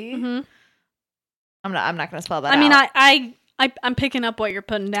mentally. Mm-hmm. I'm not going to spell that out. I mean, I'm picking up what you're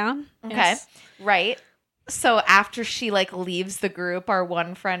putting down. Okay. Yes. Right. So after she like leaves the group, our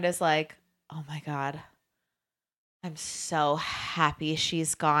one friend is like, "Oh my God, I'm so happy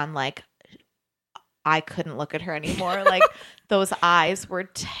she's gone. Like, I couldn't look at her anymore. Like, those eyes were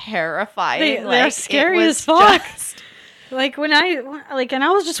terrifying. They're like, scary as fuck. Like and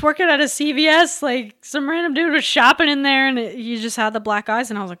I was just working at a CVS, like some random dude was shopping in there and you just had the black eyes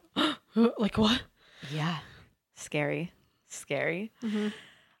and I was like, like what? Yeah. Scary. Mm-hmm.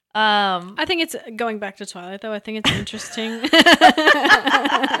 I think it's going back to Twilight though. I think it's interesting.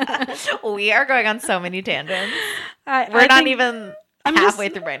 We are going on so many tangents. We're not even halfway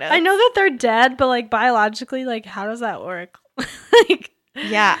through my notes. I know that they're dead, but like biologically, like how does that work? Like,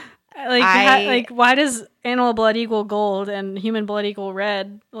 yeah. Like, why does animal blood equal gold and human blood equal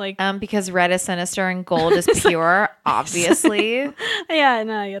red? Like, because red is sinister and gold is pure, obviously. Yeah,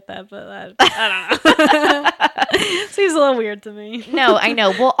 no, I get that, but I don't know. Seems a little weird to me. No, I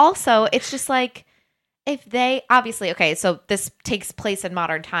know. Well, also, it's just like if they obviously so this takes place in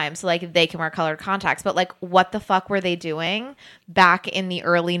modern times, so like they can wear colored contacts, but like what the fuck were they doing back in the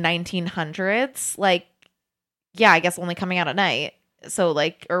early 1900s? Like, yeah, I guess only coming out at night. So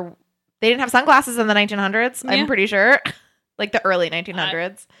like, or they didn't have sunglasses in the 1900s. Yeah. I'm pretty sure, like the early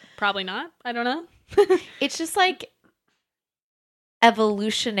 1900s. Probably not. I don't know. It's just like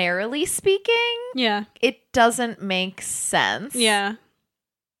evolutionarily speaking, it doesn't make sense. Yeah,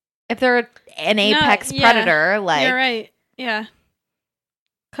 if they're an apex predator, like you're right. Yeah,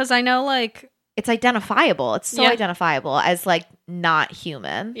 because I know like it's identifiable. It's so identifiable as like not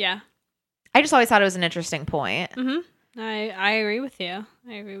human. Yeah, I just always thought it was an interesting point. Mm-hmm. I agree with you.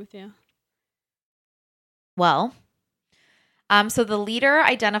 Well, so the leader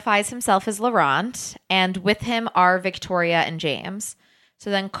identifies himself as Laurent, and with him are Victoria and James. So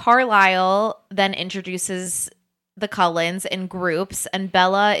then Carlisle then introduces the Cullens in groups, and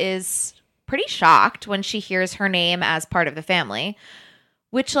Bella is pretty shocked when she hears her name as part of the family,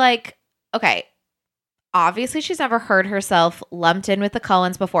 which like, okay, obviously she's never heard herself lumped in with the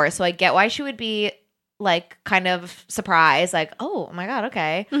Cullens before, so I get why she would be like kind of surprised, like, oh my God,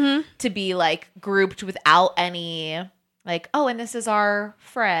 okay, to be like grouped without any like, oh, and this is our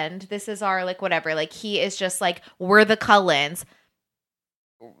friend, this is our like whatever, like he is just like, we're the Cullens,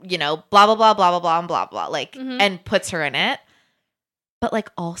 blah blah blah blah blah blah and blah blah, like, and puts her in it. But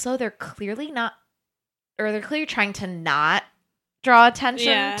like also they're clearly trying to not draw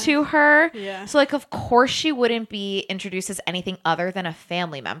attention to her. Yeah. So like of course she wouldn't be introduced as anything other than a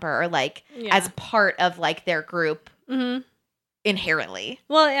family member or like as part of like their group inherently.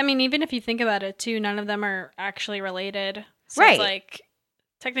 Well, I mean, even if you think about it too, none of them are actually related. So right. It's like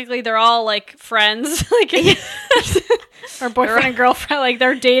technically they're all like friends. Like or boyfriend and girlfriend, like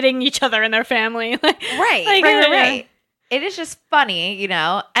they're dating each other and their family. Like, right. It is just funny, and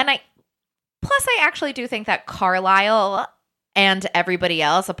I actually do think that Carlisle and everybody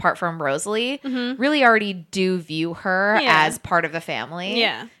else, apart from Rosalie, really already do view her as part of the family.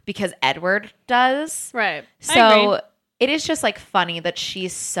 Yeah. Because Edward does. Right. So it is just like funny that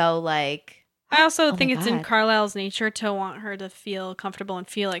she's so like. I also think it's in Carlisle's nature to want her to feel comfortable and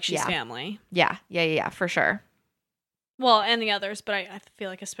feel like she's family. Yeah, for sure. Well, and the others, but I feel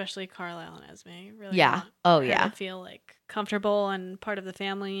like especially Carlisle and Esme really want her to feel like comfortable and part of the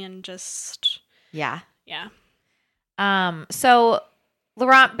family and just Yeah. So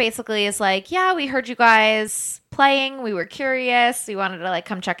Laurent basically is like, yeah, we heard you guys playing. We were curious. We wanted to like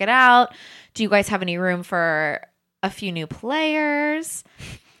come check it out. Do you guys have any room for a few new players?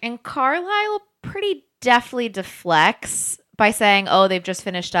 And Carlisle pretty deftly deflects by saying, oh, they've just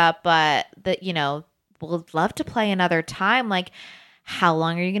finished up, but that, we'll love to play another time. Like, how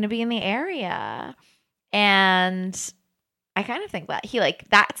long are you going to be in the area? And I kind of think that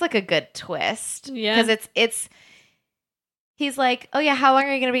that's like a good twist. Yeah. Because he's like, oh yeah, how long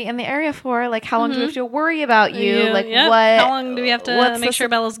are you going to be in the area for? Like, how long do we have to worry about you? Like, what? How long do we have to make sure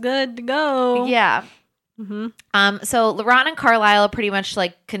Bella's good to go? Yeah. So Laurent and Carlisle pretty much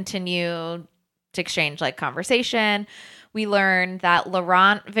like continue to exchange like conversation. We learn that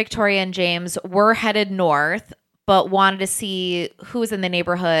Laurent, Victoria, and James were headed north, but wanted to see who was in the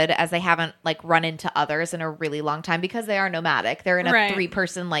neighborhood as they haven't like run into others in a really long time because they are nomadic. They're in a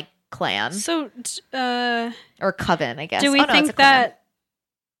 3-person like clan. So, or coven, I guess. Do we think it's a clan.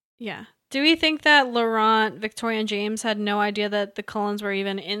 Yeah. Do we think that Laurent, Victoria, and James had no idea that the Cullens were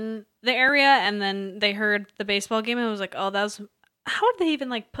even in the area, and then they heard the baseball game and was like, oh, that was... How did they even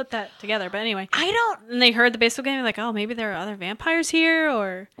like put that together? But anyway, and they heard the baseball game, like, oh, maybe there are other vampires here,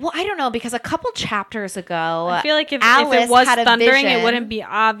 or well, I don't know, because a couple chapters ago, I feel like if it was thundering, it wouldn't be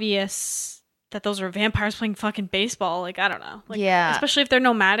obvious that those were vampires playing fucking baseball. Like, I don't know. Like, yeah, especially if they're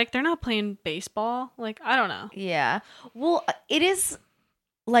nomadic, they're not playing baseball. Like, I don't know. Yeah, well, it is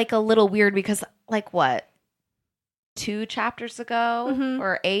like a little weird because, like, what, 2 chapters ago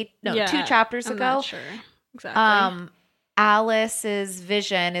or 8? No, 2 chapters ago. Not sure exactly. Alice's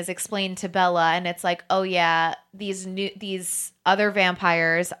vision is explained to Bella, and it's like, oh yeah, these other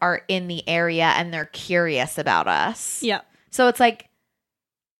vampires are in the area and they're curious about us. Yeah. So it's like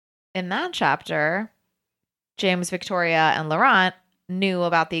in that chapter, James, Victoria, and Laurent knew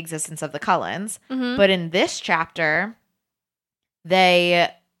about the existence of the Cullens, but in this chapter, they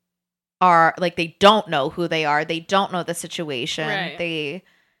are like, they don't know who they are. They don't know the situation. Right. They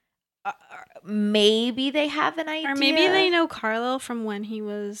maybe they have an idea. Or maybe they know Carlo from when he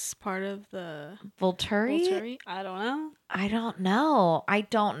was part of the Volturi? I don't know. I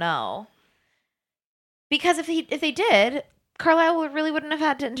don't know. Because if they did, Carlisle really wouldn't have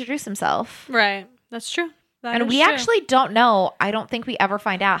had to introduce himself. Right. That's true. And we actually don't know. I don't think we ever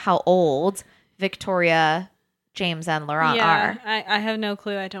find out how old Victoria, James, and Laurent are. I have no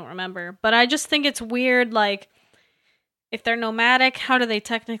clue. I don't remember. But I just think it's weird, like, if they're nomadic, how do they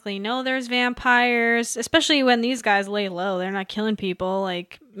technically know there's vampires? Especially when these guys lay low. They're not killing people.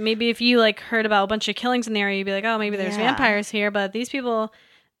 Like, maybe if you, like, heard about a bunch of killings in the area, you'd be like, oh, maybe there's vampires here. But these people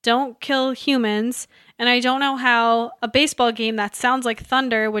don't kill humans. And I don't know how a baseball game that sounds like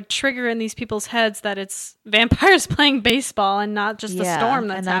thunder would trigger in these people's heads that it's vampires playing baseball and not just a storm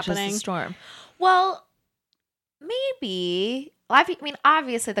that's happening. Just a storm. Well, maybe. I mean,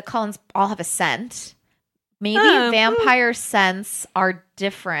 obviously, the Cullens all have a scent. Maybe vampire scents are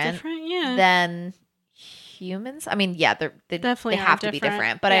different than humans. I mean, yeah, they definitely have to be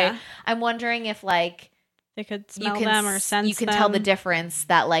different. But I'm wondering if, like, they could smell them or sense them. You can tell the difference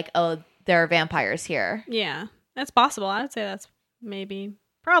that, like, oh, there are vampires here. Yeah, that's possible. I would say that's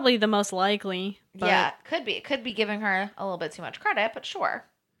probably the most likely. But yeah, it could be. It could be giving her a little bit too much credit, but sure.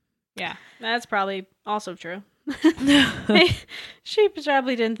 Yeah, that's probably also true. She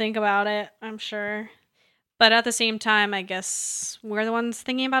probably didn't think about it, I'm sure. But at the same time, I guess we're the ones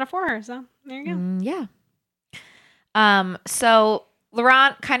thinking about it for her. So there you go. Yeah. So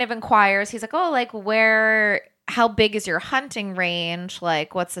Laurent kind of inquires. He's like, oh, like, how big is your hunting range?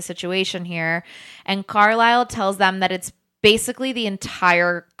 Like, what's the situation here? And Carlisle tells them that it's basically the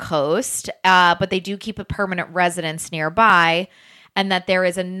entire coast, but they do keep a permanent residence nearby, and that there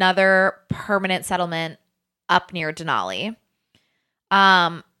is another permanent settlement up near Denali.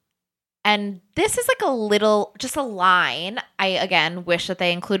 And this is like just a line I, again, wish that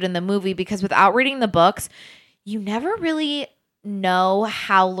they included in the movie, because without reading the books, you never really know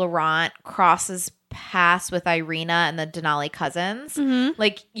how Laurent crosses paths with Irina and the Denali cousins.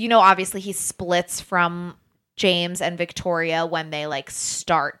 Like, obviously he splits from James and Victoria when they, like,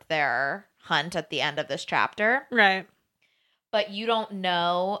 start their hunt at the end of this chapter. Right. But you don't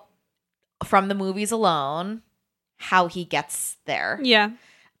know from the movies alone how he gets there. Yeah.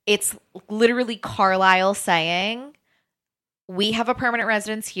 It's literally Carlisle saying, we have a permanent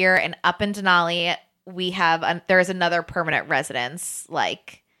residence here, and up in Denali, there's another permanent residence.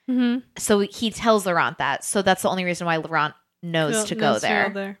 Like, so he tells Laurent that. So that's the only reason why Laurent knows to go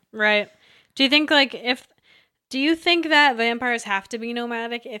there. Right. Do you think that vampires have to be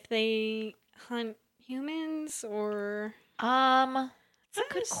nomadic if they hunt humans, or? That's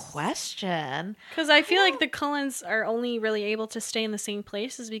a good question. Because I feel like the Cullens are only really able to stay in the same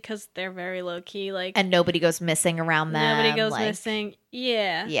places because they're very low key, like, and nobody goes missing around them. Nobody goes missing.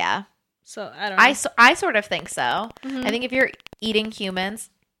 Yeah. Yeah. So I don't know. I sort of think so. I think if you're eating humans,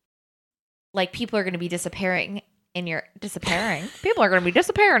 like, people are going to be disappearing. People are going to be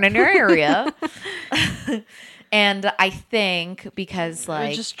disappearing in your area. And I think because,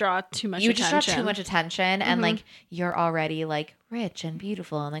 like, you just draw too much attention. And, like, you're already, like, rich and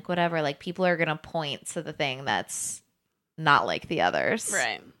beautiful and, like, whatever. Like, people are going to point to the thing that's not like the others.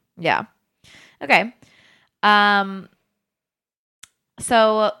 Right. Yeah. Okay.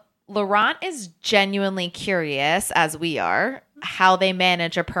 So Laurent is genuinely curious, as we are, how they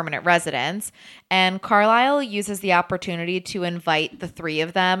manage a permanent residence. And Carlisle uses the opportunity to invite the three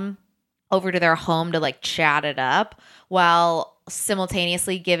of them over to their home to like chat it up, while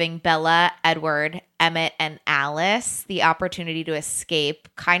simultaneously giving Bella, Edward, Emmett, and Alice the opportunity to escape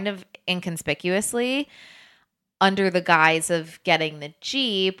kind of inconspicuously under the guise of getting the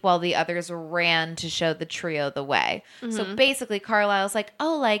Jeep, while the others ran to show the trio the way. So basically Carlisle's like,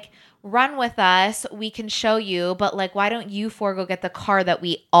 oh, like, run with us. We can show you, but like, why don't you four go get the car that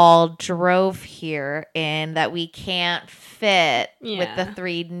we all drove here in that we can't fit with the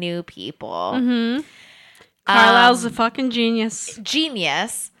three new people? Carlisle's a fucking genius.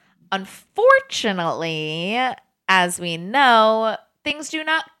 Genius. Unfortunately, as we know, things do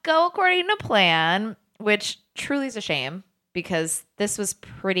not go according to plan, which truly is a shame because this was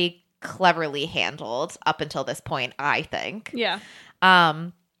pretty cleverly handled up until this point, I think. Yeah.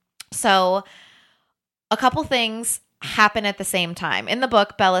 So a couple things happen at the same time. In the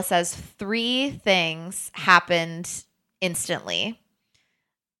book, Bella says 3 things happened instantly.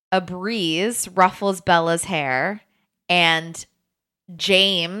 A breeze ruffles Bella's hair, and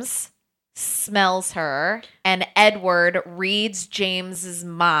James smells her, and Edward reads James's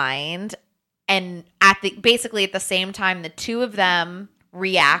mind, and basically at the same time, the two of them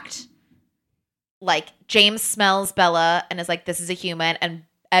react. Like, James smells Bella and is like, this is a human, and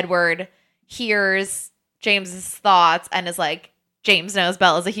Edward hears James's thoughts and is like, James knows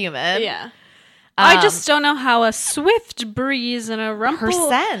Bella's a human. Yeah. I just don't know how a swift breeze and a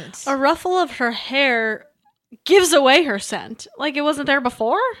ruffle of her hair gives away her scent. Like, it wasn't there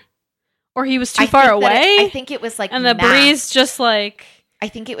before? Or he was too far away? I think it was like and the breeze just like... I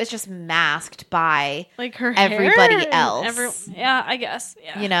think it was just masked by like her everybody hair else. Yeah, I guess.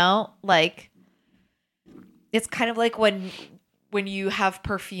 Yeah. You know, like, it's kind of like when you have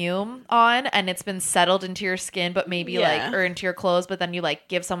perfume on and it's been settled into your skin, but maybe like, or into your clothes, but then you like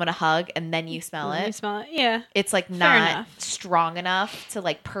give someone a hug and then you smell it. You smell it, yeah. It's like not strong enough to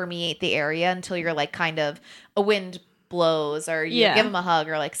like permeate the area until you're like kind of a wind blows or you give them a hug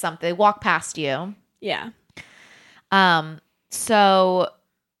or like something. They walk past you. Yeah. So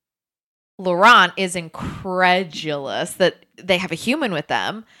Laurent is incredulous that they have a human with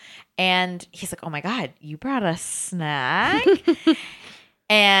them. And he's like, oh my God, you brought a snack?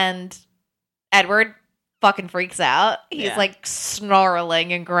 And Edward fucking freaks out. He's like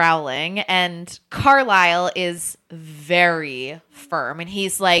snarling and growling. And Carlisle is very firm. And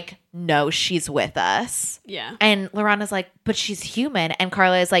he's like, no, she's with us. Yeah. And Laurent is like, but she's human. And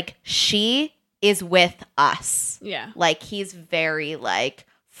Carlisle is like, she is with us. Yeah. Like, he's very like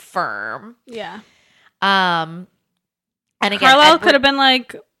firm. Yeah. And again, Carlisle could have been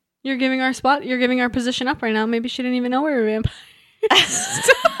like, you're giving our spot, you're giving our position up right now. Maybe she didn't even know we were vampires.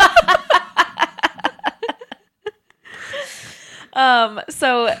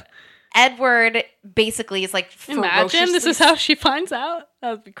 So Edward basically is like imagine this is how she finds out. That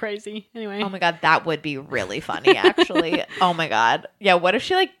would be crazy. Anyway. Oh my God, that would be really funny, actually. Oh my God. Yeah, what if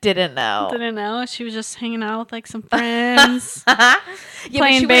she like didn't know? Didn't know. She was just hanging out with like some friends.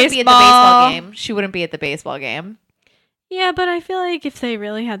 Playing baseball. She wouldn't be at the baseball game. Yeah, but I feel like if they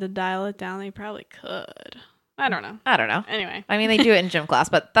really had to dial it down, they probably could. I don't know. Anyway. I mean, they do it in gym class,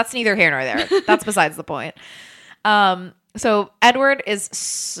 but that's neither here nor there. That's besides the point. So Edward is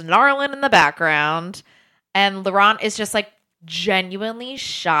snarling in the background, and Laurent is just like genuinely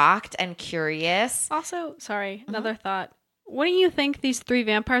shocked and curious. Also, sorry, another thought. Wouldn't you think these 3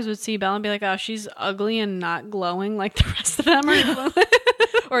 vampires would see Bella and be like, oh, she's ugly and not glowing like the rest of them are?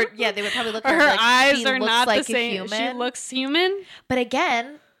 Or, yeah, they would probably look at her her like, eyes are not like the same. She looks human. But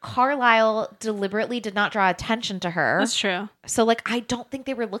again, Carlisle deliberately did not draw attention to her. That's true. So, like, I don't think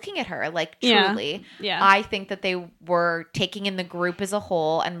they were looking at her, like, truly. Yeah. I think that they were taking in the group as a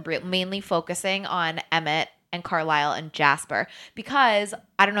whole and mainly focusing on Emmett and Carlisle and Jasper. Because,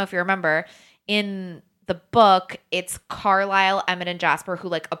 I don't know if you remember, in the book, it's Carlisle, Emmett, and Jasper who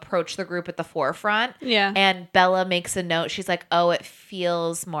like approach the group at the forefront. Yeah. And Bella makes a note. She's like, oh, it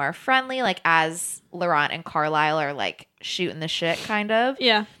feels more friendly, like as Laurent and Carlisle are like shooting the shit kind of.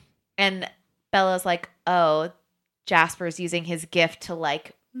 Yeah. And Bella's like, oh, Jasper's using his gift to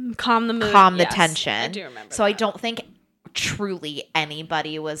like calm the mood. Calm the tension. I do remember So that. I don't think truly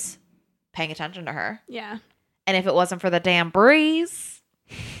anybody was paying attention to her. Yeah. And if it wasn't for the damn breeze,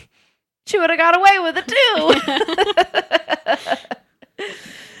 she would have got away with it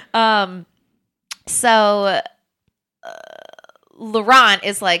too. So Laurent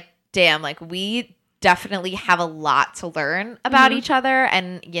is like, damn, like we definitely have a lot to learn about each other.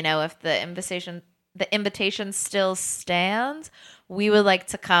 And, you know, if the invitation still stands, we would like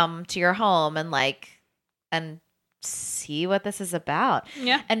to come to your home and see what this is about.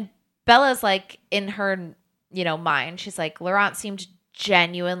 Yeah. And Bella's like, in her, mind, she's like, Laurent seemed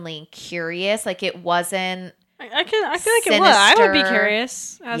genuinely curious. Like, it wasn't I feel like it was. I would be sinister.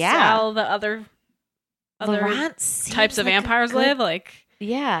 curious as to Yeah. how the other Laurent types of seems like a vampires good- live. Like,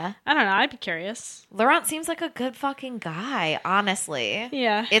 Yeah. I don't know. I'd be curious. Laurent seems like a good fucking guy, honestly.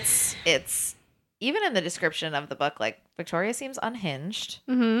 Yeah. It's even in the description of the book, like, Victoria seems unhinged.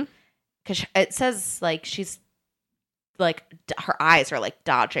 Mm-hmm. Because it says, like, she's, like, her eyes are, like,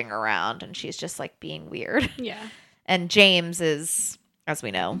 dodging around, and she's just, like, being weird. Yeah. And James is, as we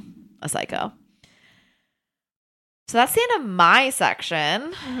know, a psycho. So that's the end of my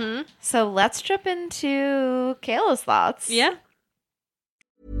section. Mm-hmm. So let's jump into Kayla's thoughts. Yeah.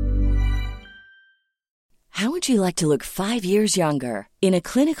 How would you like to look 5 years younger? In a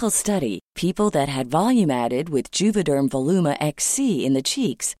clinical study, people that had volume added with Juvederm Voluma XC in the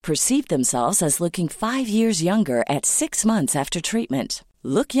cheeks perceived themselves as looking 5 years younger at 6 months after treatment.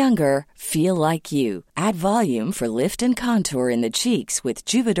 Look younger, feel like you. Add volume for lift and contour in the cheeks with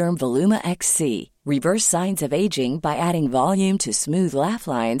Juvederm Voluma XC. Reverse signs of aging by adding volume to smooth laugh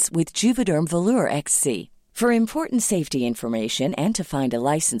lines with Juvederm Volure XC. For important safety information and to find a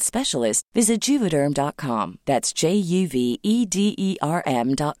licensed specialist, visit Juvederm.com. That's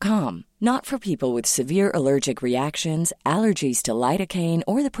JUVEDERM.com. Not for people with severe allergic reactions, allergies to lidocaine,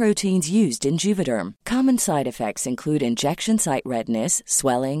 or the proteins used in Juvederm. Common side effects include injection site redness,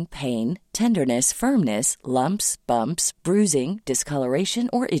 swelling, pain, tenderness, firmness, lumps, bumps, bruising, discoloration,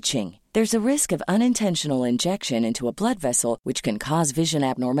 or itching. There's a risk of unintentional injection into a blood vessel, which can cause vision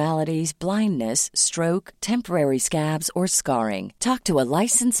abnormalities, blindness, stroke, temporary scabs, or scarring. Talk to a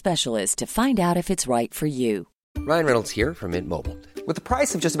licensed specialist to find out if it's right for you. Ryan Reynolds here from Mint Mobile. With the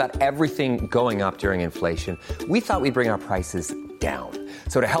price of just about everything going up during inflation, we thought we'd bring our prices down.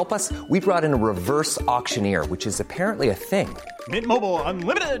 So to help us, we brought in a reverse auctioneer, which is apparently a thing. Mint Mobile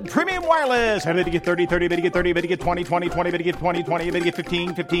Unlimited Premium Wireless. How to get 30, 30, bit to get 30, bit to get 20, 20, 20, bit to get 20, 20, bit to get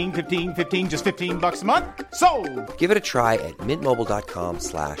 15, 15, 15, 15, just $15 a month? Sold! Give it a try at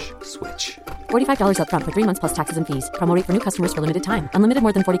mintmobile.com/switch. $45 up front for 3 months plus taxes and fees. Promo rate for new customers for limited time. Unlimited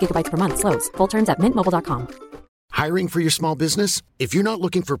more than 40 gigabytes per month. Slows full terms at mintmobile.com. Hiring for your small business? If you're not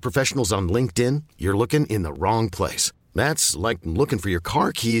looking for professionals on LinkedIn, you're looking in the wrong place. That's like looking for your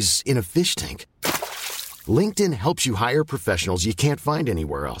car keys in a fish tank. LinkedIn helps you hire professionals you can't find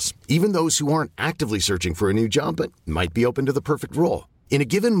anywhere else, even those who aren't actively searching for a new job but might be open to the perfect role. In a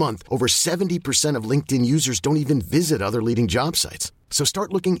given month, over 70% of LinkedIn users don't even visit other leading job sites. So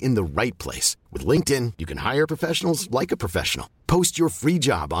start looking in the right place. With LinkedIn, you can hire professionals like a professional. Post your free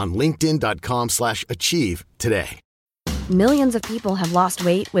job on linkedin.com/achieve today. Millions of people have lost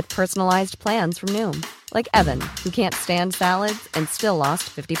weight with personalized plans from Noom. Like Evan, who can't stand salads and still lost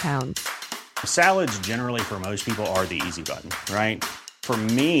 50 pounds. Salads generally for most people are the easy button, right? For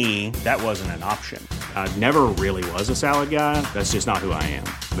me, that wasn't an option. I never really was a salad guy. That's just not who I am.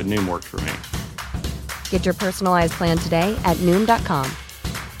 But Noom worked for me. Get your personalized plan today at Noom.com.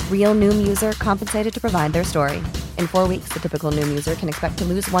 Real Noom user compensated to provide their story. In 4 weeks, the typical Noom user can expect to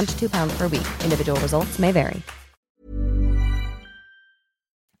lose 1 to 2 pounds per week. Individual results may vary.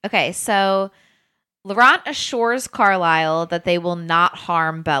 Okay, so Laurent assures Carlisle that they will not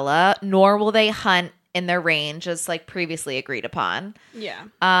harm Bella, nor will they hunt in their range as like previously agreed upon. Yeah.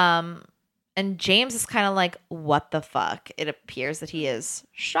 And James is kind of like, what the fuck? It appears that he is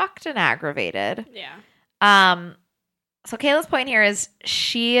shocked and aggravated. Yeah. So Kayla's point here is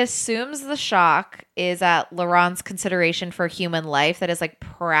she assumes the shock is at Laurent's consideration for human life that is like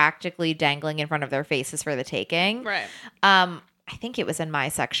practically dangling in front of their faces for the taking. Right. I think it was in my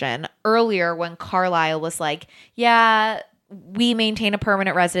section earlier when Carlisle was like, yeah, we maintain a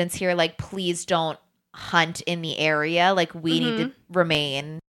permanent residence here. Like, please don't hunt in the area. Like, we need to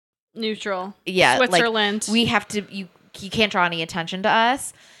remain neutral. Yeah. Switzerland. Like, we have to, you can't draw any attention to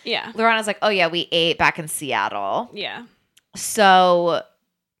us. Yeah. Laurent is like, oh yeah, we ate back in Seattle. Yeah. So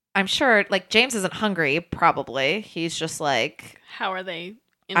I'm sure like James isn't hungry, probably. He's just like, how are they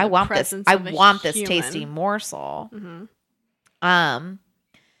in I the want this. presence I of a want this human? tasty morsel. Mm-hmm. And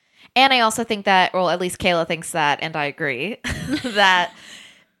I also think that, well, at least Kayla thinks that, and I agree, that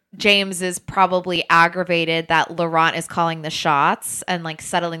James is probably aggravated that Laurent is calling the shots and like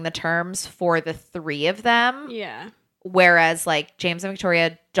settling the terms for the three of them. Yeah. Whereas like James and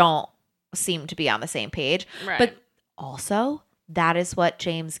Victoria don't seem to be on the same page. Right. But also, that is what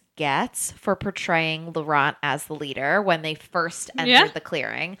James gets for portraying Laurent as the leader when they first entered the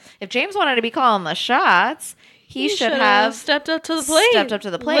clearing. If James wanted to be calling the shots, he should have stepped up to the plate. Stepped up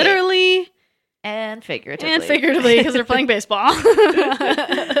to the plate. Literally and figuratively. And figuratively, because they're playing baseball.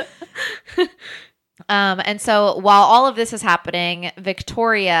 And so while all of this is happening,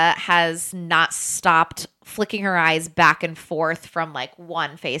 Victoria has not stopped flicking her eyes back and forth from like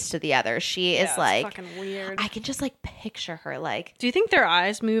one face to the other. She is like, fucking weird. I can just like picture her like. Do you think their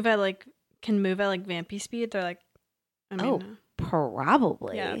eyes can move at like vampy speed? They're like,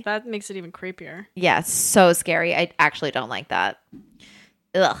 probably. Yeah, that makes it even creepier. Yeah, it's so scary. I actually don't like that.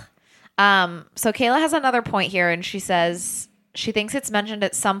 Ugh. So Kayla has another point here, and she says she thinks it's mentioned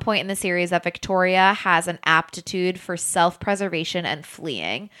at some point in the series that Victoria has an aptitude for self-preservation and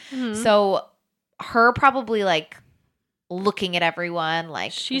fleeing. Mm-hmm. So her probably like looking at everyone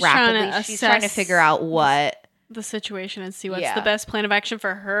like she's rapidly. She's trying to figure out what the situation and see what's the best plan of action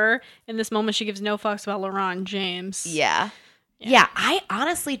for her. In this moment, she gives no fucks about Laurent and James. Yeah. I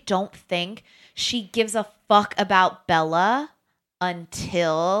honestly don't think she gives a fuck about Bella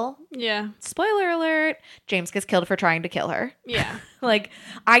until spoiler alert, James gets killed for trying to kill her. Yeah. Like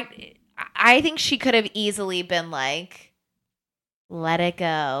I think she could have easily been like, let it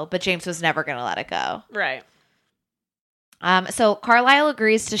go, but James was never gonna let it go. Right. So Carlisle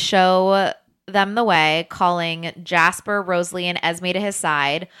agrees to show them the way, calling Jasper, Rosalie, and Esme to his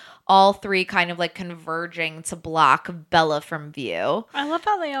side, all three kind of like converging to block Bella from view. I love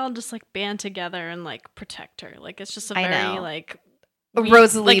how they all just like band together and like protect her. Like it's just a very like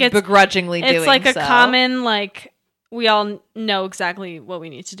Rosalie like begrudgingly doing. It's like a so. common like we all know exactly what we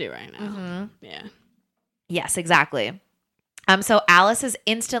need to do right now. Mm-hmm. Yeah. Yes, exactly. So Alice is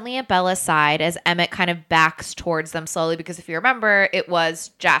instantly at Bella's side as Emmett kind of backs towards them slowly, because if you remember, it was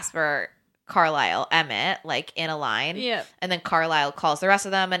Jasper, Carlisle, Emmett, like in a line. Yeah. And then Carlisle calls the rest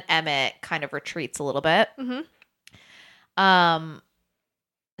of them, and Emmett kind of retreats a little bit. Mm-hmm.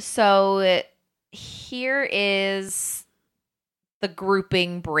 So here is the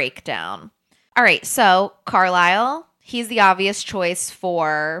grouping breakdown. All right, so Carlisle, he's the obvious choice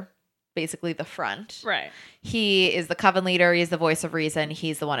for basically the front. Right. He is the coven leader. He's the voice of reason.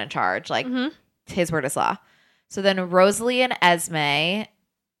 He's the one in charge. Like, his word is law. So then Rosalie and Esme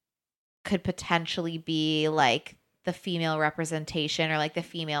could potentially be like the female representation or like the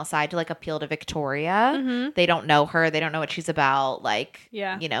female side to like appeal to Victoria. Mm-hmm. They don't know her. They don't know what she's about. Like,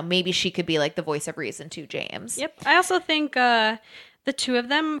 yeah, you know, maybe she could be like the voice of reason to James. Yep. I also think the two of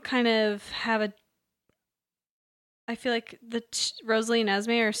them kind of have I feel like Rosalie and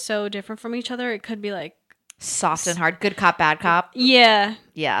Esme are so different from each other. It could be like soft and hard. Good cop, bad cop. Yeah.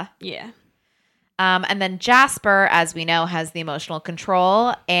 Yeah. Yeah. And then Jasper, as we know, has the emotional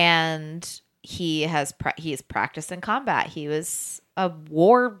control, and he has practiced in combat. He was a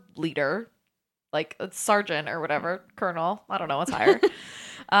war leader, like a sergeant or whatever, colonel. I don't know what's higher.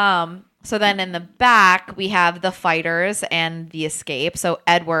 So then in the back, we have the fighters and the escape. So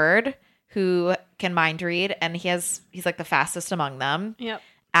Edward, who can mind read, and he's like the fastest among them. Yep.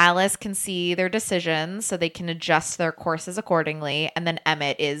 Alice can see their decisions, so they can adjust their courses accordingly. And then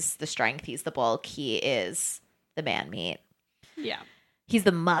Emmett is the strength. He's the bulk. He is the man meat. Yeah. He's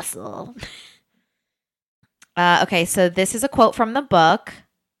the muscle. Okay, so this is a quote from the book.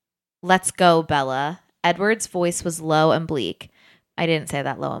 Let's go, Bella. Edward's voice was low and bleak. I didn't say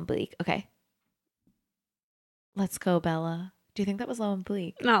that, low and bleak. Okay. Let's go, Bella. Do you think that was low and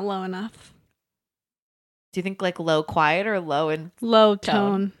bleak? Not low enough. Do you think like low quiet or low in low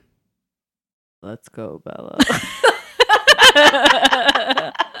tone? Let's go, Bella.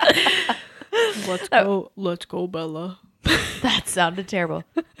 Let's go, Bella. That sounded terrible.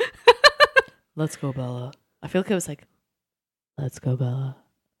 Let's go, Bella. I feel like it was like, let's go, Bella.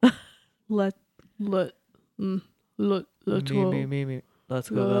 Let's go. Me. Let's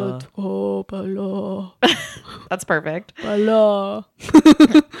go, Bella. Let's go, Bella. That's perfect. Bella.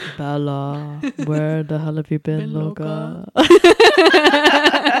 Bella, where the hell have you been, Loca?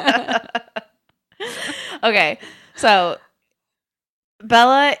 Okay, so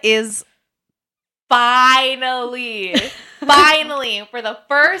Bella is finally, for the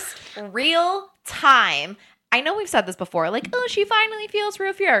first real time. I know we've said this before, like, oh, she finally feels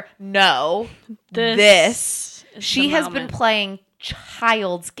real fear. No, this she has been playing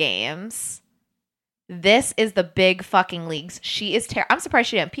child's games. This is the big fucking leagues. She is I'm surprised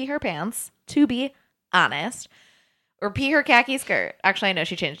she didn't pee her pants, to be honest. Or pee her khaki skirt. Actually, I know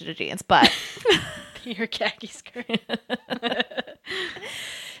she changed it to jeans, but pee her khaki skirt.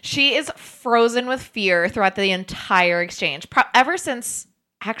 She is frozen with fear throughout the entire exchange. Ever since,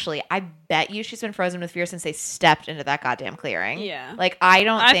 actually, I bet you she's been frozen with fear since they stepped into that goddamn clearing. Yeah. Like, I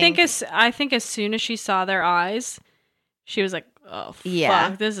think as soon as she saw their eyes, she was like, oh, Yeah.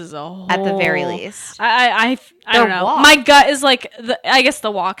 fuck, this is a whole... At the very least. I don't know. walk. My gut is like, I guess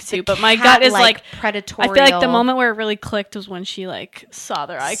the walk too, but my gut is like predatory. I feel like the moment where it really clicked was when she like saw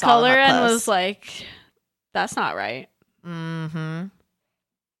their eye color and was like, that's not right. Mm-hmm.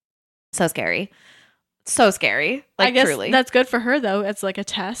 So scary. So scary. Like, I guess truly. that's good for her though. It's like a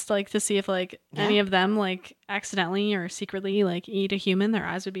test, like to see if like any of them like accidentally or secretly like eat a human, their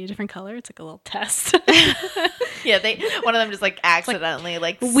eyes would be a different color. It's like a little test. Yeah, one of them just like accidentally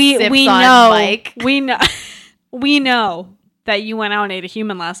like we sips know on Mike. we know that you went out and ate a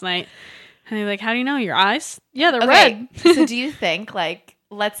human last night. And they're like, how do you know? Your eyes? Yeah, they're red. So do you think like,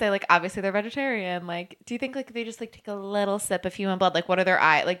 let's say like obviously they're vegetarian, like do you think like they just like take a little sip of human blood? Like what are their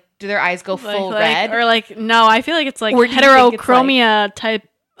eyes like? Do their eyes go full red? Or like no, I feel like it's like heterochromia type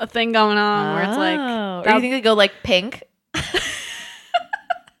of thing going on where it's like, or do you think they go like pink?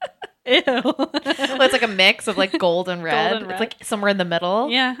 Ew. Well, it's like a mix of like gold and red. It's like somewhere in the middle.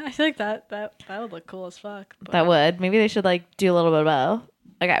 Yeah, I feel like that would look cool as fuck. But. That would. Maybe they should like do a little bit of both.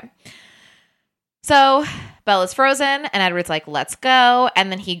 Okay. So Bella's frozen and Edward's like, let's go.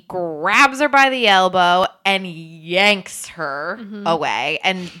 And then he grabs her by the elbow and yanks her away.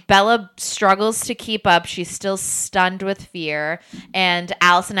 And Bella struggles to keep up. She's still stunned with fear. And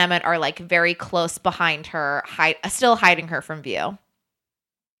Alice and Emmett are like very close behind her, still hiding her from view.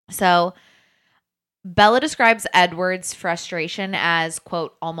 So Bella describes Edward's frustration as,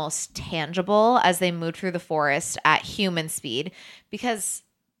 quote, almost tangible as they move through the forest at human speed because,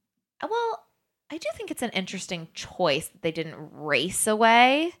 well, I do think it's an interesting choice that they didn't race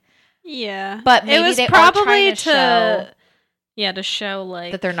away. Yeah. But maybe it was they probably are trying to show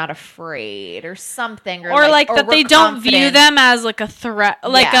like that they're not afraid or something. Or that they don't view them as like a threat.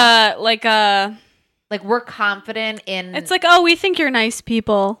 Like we're confident in. It's like, oh, we think you're nice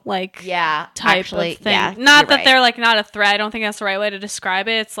people. Like type actually, of thing. Yeah, not that they're like not a threat. I don't think that's the right way to describe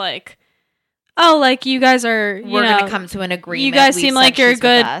it. It's like, oh, like you guys are. We're gonna come to an agreement. You guys seem like you're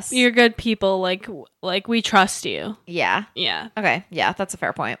good. You're good people. Like we trust you. Yeah. Yeah. Okay. Yeah, that's a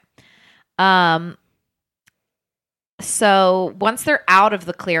fair point. So once they're out of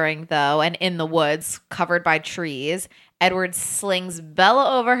the clearing, though, and in the woods covered by trees, Edward slings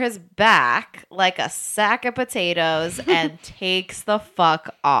Bella over his back like a sack of potatoes and takes the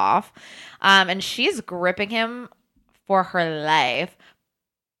fuck off. And she's gripping him for her life.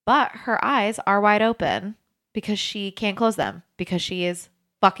 But her eyes are wide open because she can't close them because she is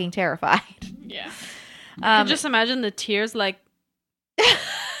fucking terrified. Yeah. I can just imagine the tears like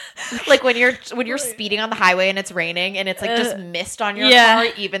like when you're speeding on the highway and it's raining and it's like just mist on your car,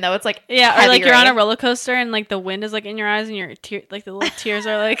 even though it's like or like you're on a roller coaster and like the wind is like in your eyes and your like the little tears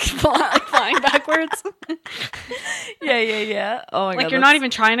are like flying backwards. Yeah. Oh my god, like you're not even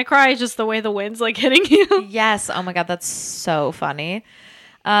trying to cry; it's just the way the wind's like hitting you. Yes. Oh my god, that's so funny.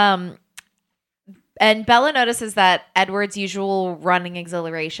 And Bella notices that Edward's usual running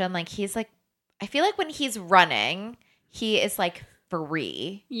exhilaration, like he's like, I feel like when he's running, he is like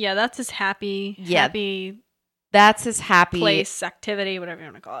free. Yeah, that's his happy. That's his happy place, activity, whatever you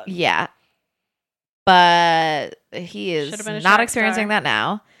want to call it. Yeah. But he is not experiencing that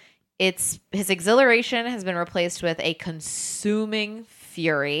now. His exhilaration has been replaced with a consuming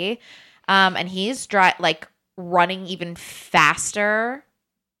fury. And he's running even faster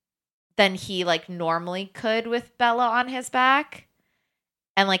than he like normally could with Bella on his back.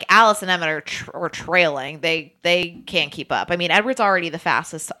 And like Alice and Emmett are trailing. They can't keep up. I mean, Edward's already the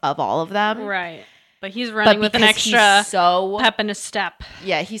fastest of all of them. Right. But he's running with an extra pep in his step.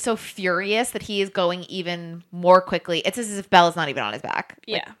 Yeah, he's so furious that he is going even more quickly. It's as if Bella's not even on his back.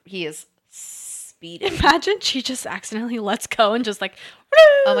 Yeah. Like, he is speeding. Imagine she just accidentally lets go and just like,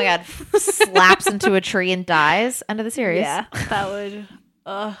 oh my god, slaps into a tree and dies. End of the series. Yeah, that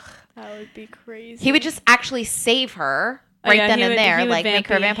would be crazy. He would just actually save her then and there, like make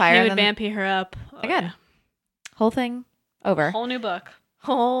her a vampire. He would vampy her up. Again. Yeah. Whole thing over. Whole new book.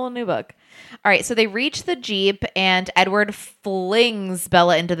 All right, so they reach the Jeep and Edward flings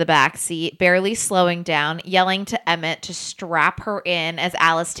Bella into the back seat, barely slowing down, yelling to Emmett to strap her in as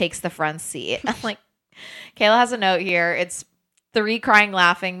Alice takes the front seat. I'm like, Kayla has a note here. It's 3 crying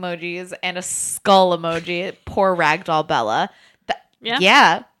laughing emojis and a skull emoji. Poor ragdoll Bella.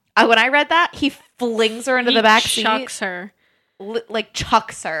 Yeah. When I read that, he flings her into the back seat. Chucks her.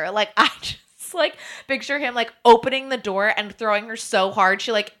 Chucks her. Like, I just like picture him like opening the door and throwing her so hard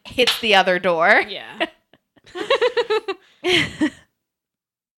she like hits the other door. Yeah.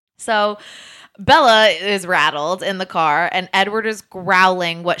 So Bella is rattled in the car and Edward is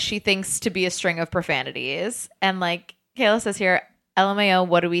growling what she thinks to be a string of profanities. And like Kayla says here, LMAO,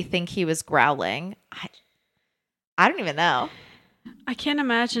 what do we think he was growling? I don't even know. I can't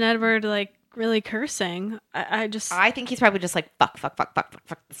imagine Edward like really cursing. I think he's probably just like fuck,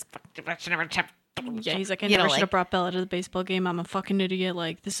 I should never have. Yeah, he's like, I You never know, should have like- brought Bella to the baseball game. I'm a fucking idiot.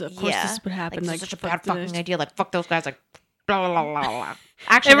 Like, this, of course, this would happen. Like, Like, such a fuck bad fucking this. idea. Like, fuck those guys. Like, blah blah blah blah.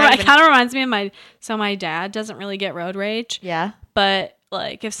 Actually, It kind of reminds me of my dad doesn't really get road rage. Yeah. But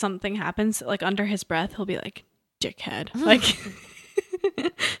like, if something happens, like under his breath, he'll be like, dickhead. Like,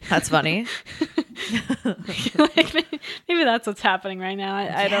 That's funny. like maybe that's what's happening right now.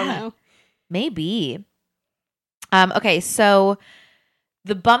 I don't know. Maybe. Okay, so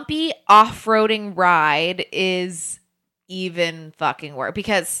the bumpy off-roading ride is even fucking worse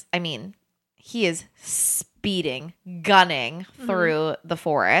because, I mean, he is speeding, gunning through the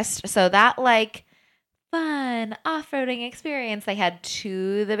forest. So that, like, fun off-roading experience they had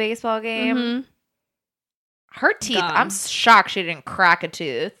to the baseball game. Her teeth, Gone. I'm shocked she didn't crack a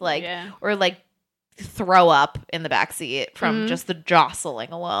tooth, like, or, like, throw up in the backseat from just the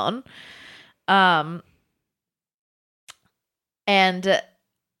jostling alone. And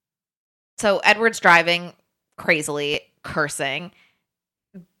so Edward's driving crazily, cursing.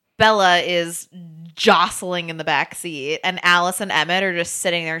 Bella is jostling in the back seat, and Alice and Emmett are just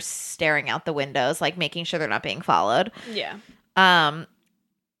sitting there staring out the windows, like making sure they're not being followed. Yeah.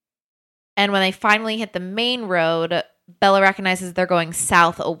 And when they finally hit the main road, Bella recognizes they're going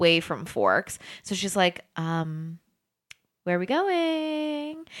south away from Forks. So she's like, where are we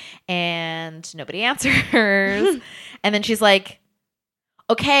going? And nobody answers. And then she's like,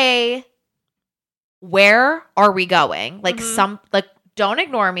 okay, where are we going? Like don't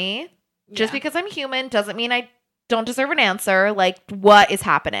ignore me. Just because I'm human doesn't mean I don't deserve an answer. Like, what is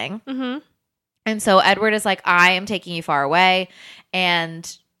happening? And so Edward is like, I am taking you far away.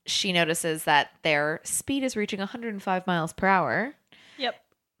 And she notices that their speed is reaching 105 miles per hour. Yep.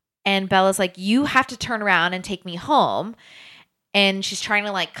 And Bella's like, you have to turn around and take me home. And she's trying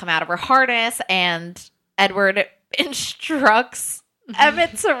to, like, come out of her harness. And Edward instructs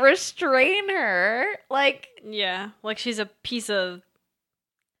Emmett to restrain her. Like, yeah. Like she's a piece of,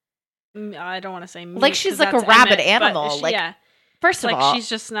 I don't want to say meat, like she's 'cause like a that's rabid Emmett, but animal. Like, yeah. first of like all, she's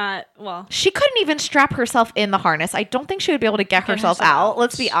just not, well. she couldn't even strap herself in the harness. I don't think she would be able to get herself out.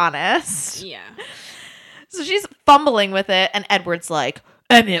 Let's be honest. Yeah. So she's fumbling with it, and Edward's like,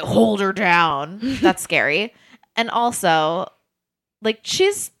 Emmett, hold her down. That's scary. And also, like,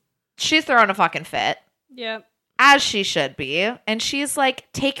 she's throwing a fucking fit. Yep. As she should be. And she's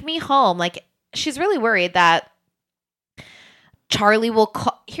like, take me home. Like, she's really worried that Charlie will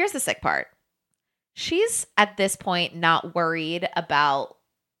call. Here's the sick part. She's at this point not worried about,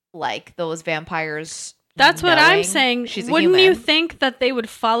 like, those vampires. That's what I'm knowing saying. she's a Wouldn't you human. think that they would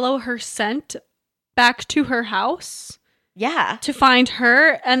follow her scent back to her house? Yeah. To find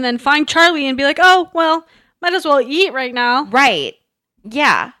her and then find Charlie and be like, oh, well, might as well eat right now. Right.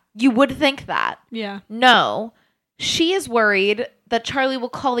 Yeah. You would think that. Yeah. No. She is worried that Charlie will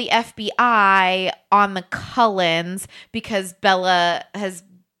call the FBI on the Cullens because Bella has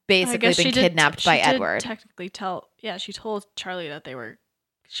basically been kidnapped by Edward. Technically she told Charlie that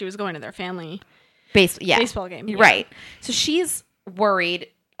she was going to their family Yeah. baseball game. Yeah. Right. So she's worried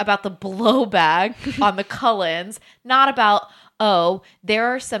about the blowback on the Cullens, not about, oh, there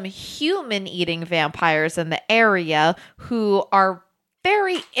are some human eating vampires in the area who are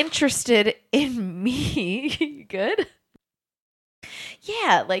very interested in me. You good?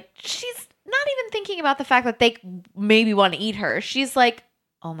 Yeah, like, she's not even thinking about the fact that they maybe want to eat her. She's like,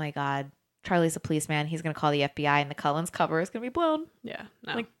 oh my God, Charlie's a policeman. He's going to call the FBI and the Cullens cover is going to be blown. Yeah.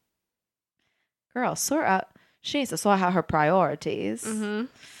 No. Like, girl, sort out. She needs to sort out her priorities. Mm-hmm.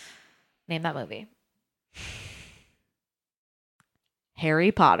 Name that movie.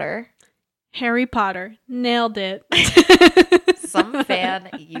 Harry Potter. Harry Potter. Nailed it. Some fan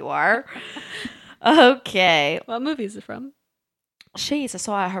you are. Okay. What movie is it from? She needs to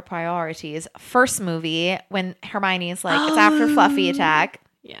sort out her priorities. First movie, when Hermione's like, it's after Fluffy attack.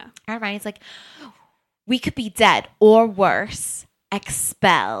 Yeah. Hermione's like, we could be dead or worse,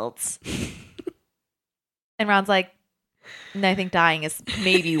 expelled. And Ron's like, no, I think dying is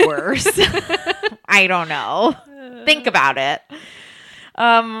maybe worse. I don't know. Think about it.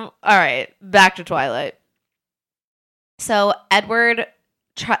 All right, back to Twilight. So Edward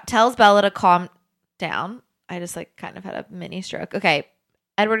tells Bella to calm down. I just like kind of had a mini stroke. Okay,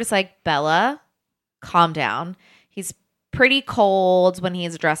 Edward is like, Bella, calm down. He's pretty cold when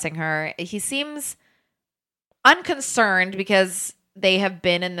he's addressing her. He seems unconcerned because they have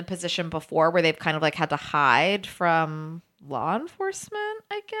been in the position before where they've kind of like had to hide from law enforcement,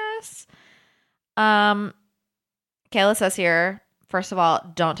 I guess. Kayla says here, First of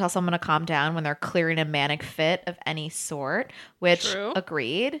all, don't tell someone to calm down when they're clearing a manic fit of any sort, which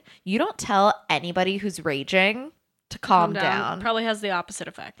agreed. You don't tell anybody who's raging to calm down. Probably has the opposite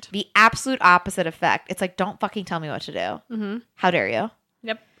effect. The absolute opposite effect. It's like, don't fucking tell me what to do. Mm-hmm. How dare you?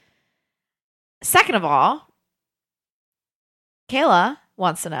 Yep. Second of all, Kayla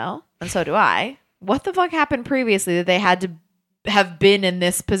wants to know, and so do I, what the fuck happened previously that they had to have been in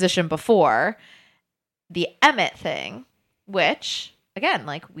this position before? The Emmett thing, which, again,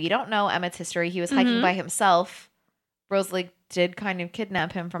 like, we don't know Emmett's history. He was hiking by himself. Rosalie did kind of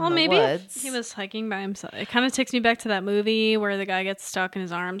kidnap him from the woods. He was hiking by himself. It kind of takes me back to that movie where the guy gets stuck in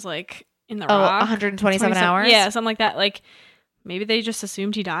his arms, like, in the rock. 127 hours? Yeah, something like that. Like, maybe they just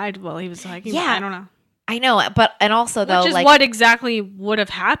assumed he died while he was hiking. Yeah. I don't know. I know, but, and also, though, which is like, what exactly would have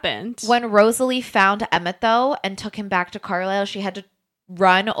happened. When Rosalie found Emmett, though, and took him back to Carlisle, she had to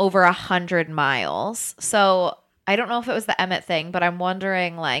run over 100 miles. So I don't know if it was the Emmett thing, but I'm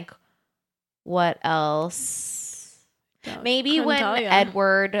wondering, like, what else? Maybe when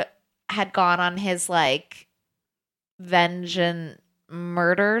Edward had gone on his, like, vengeance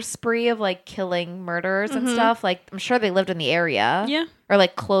murder spree of, like, killing murderers and stuff, like, I'm sure they lived in the area. Yeah. Or,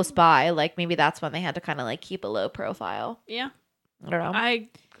 like, close by. Like, maybe that's when they had to kind of, like, keep a low profile. Yeah. I don't know. I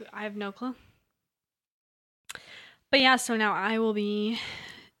have no clue. But yeah, so now I will be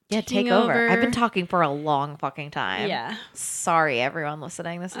take over. I've been talking for a long fucking time. Yeah. Sorry, everyone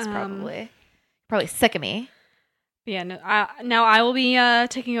listening. This is probably sick of me. Yeah, now I will be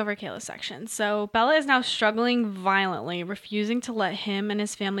taking over Kayla's section. So Bella is now struggling violently, refusing to let him and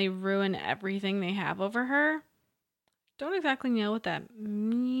his family ruin everything they have over her. Don't exactly know what that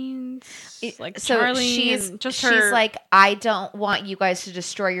means. Like, so Charlie, she's like, I don't want you guys to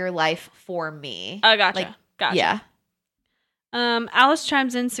destroy your life for me. Oh, gotcha. Like, gotcha. Yeah. Alice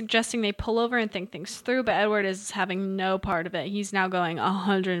chimes in, suggesting they pull over and think things through, but Edward is having no part of it. He's now going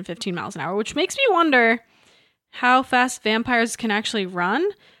 115 miles an hour, which makes me wonder how fast vampires can actually run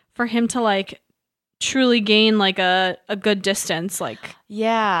for him to, like, truly gain, like, a good distance. Like,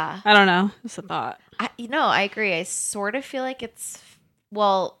 yeah. I don't know. It's a thought. I agree. I sort of feel like it's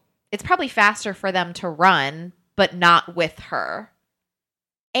probably faster for them to run, but not with her.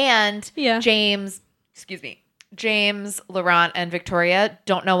 And James, Laurent, and Victoria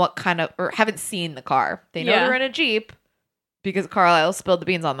don't know what kind of, or haven't seen the car. They know they're in a Jeep because Carlisle spilled the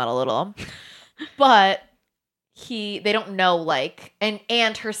beans on that a little. But they don't know, like, and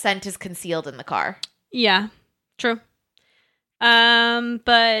her scent is concealed in the car. Yeah, true.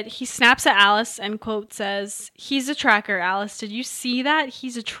 But he snaps at Alice and, quote, says, "He's a tracker, Alice. Did you see that?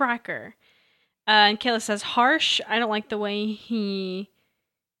 He's a tracker." And Kayla says, "Harsh. I don't like the way he,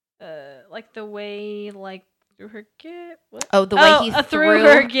 threw her gift. What? Oh, the way he threw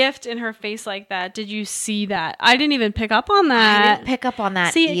her gift in her face like that. Did you see that? I didn't even pick up on that. I didn't pick up on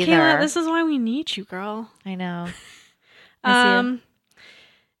that see, either. Kayla, this is why we need you, girl. I know.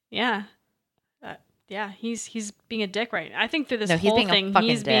 Yeah. Yeah, he's being a dick right now. I think through this he's whole being thing, a fucking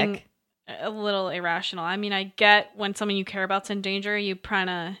he's dick. being a little irrational. I mean, I get when someone you care about's in danger, you kind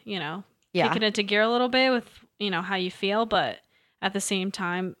of, kick it into gear a little bit with, how you feel. But at the same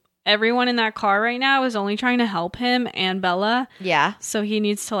time, everyone in that car right now is only trying to help him and Bella. Yeah. So he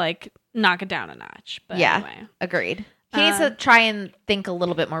needs to, like, knock it down a notch. But anyway. Agreed. He needs to try and think a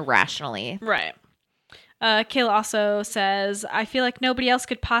little bit more rationally. Right. Kayla also says, "I feel like nobody else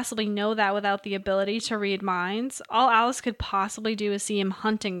could possibly know that without the ability to read minds. All Alice could possibly do is see him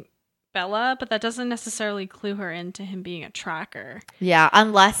hunting Bella, but that doesn't necessarily clue her into him being a tracker." Yeah,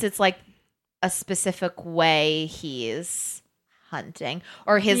 unless it's, like, a specific way he's hunting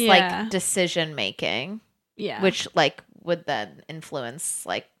or his like decision making. Yeah. Which, like, would then influence,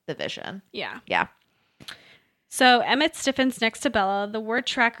 like, the vision. Yeah. Yeah. So Emmett stiffens next to Bella. The word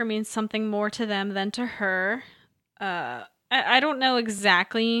tracker means something more to them than to her. I don't know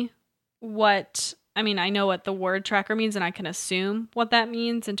exactly what... I mean, I know what the word tracker means, and I can assume what that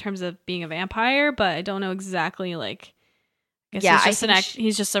means in terms of being a vampire, but I don't know exactly, like...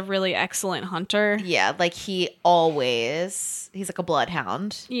 he's just a really excellent hunter. Yeah, like, he's like a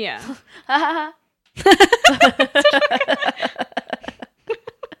bloodhound. Yeah.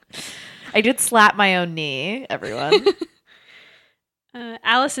 I did slap my own knee, everyone.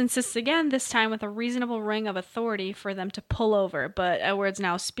 Alice insists again, this time with a reasonable ring of authority for them to pull over, but Edward's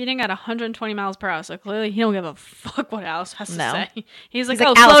now speeding at 120 miles per hour, so clearly he don't give a fuck what Alice has to say. He's like,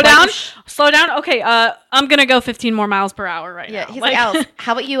 slow down. Okay, I'm gonna go 15 more miles per hour now. Yeah, he's like, Alice,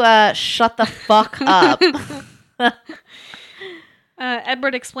 how about you shut the fuck up?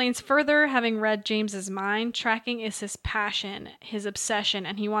 Edward explains further, having read James's mind, tracking is his passion, his obsession,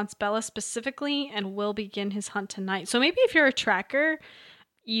 and he wants Bella specifically and will begin his hunt tonight. So maybe if you're a tracker,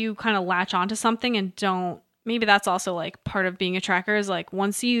 you kind of latch onto something and don't. Maybe that's also like part of being a tracker is like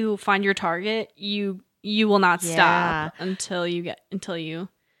once you find your target, you will not stop until you.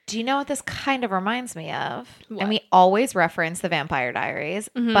 Do you know what this kind of reminds me of? What? And we always reference the Vampire Diaries,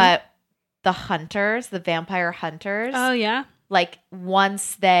 but the hunters, the vampire hunters. Oh yeah. Like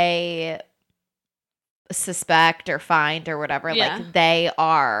once they suspect or find or whatever, like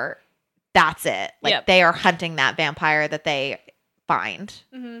that's it. Like they are hunting that vampire that they find.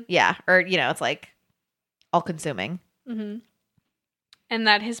 Yeah. Or, it's like all consuming. And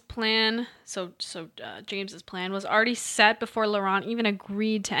that his plan, James's plan was already set before Laurent even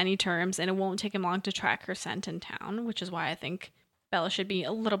agreed to any terms, and it won't take him long to track her scent in town, which is why I think Bella should be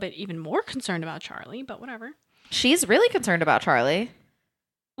a little bit even more concerned about Charlie, but whatever. She's really concerned about Charlie.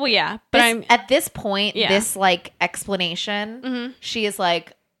 Well, yeah, but at this point, this like explanation, she is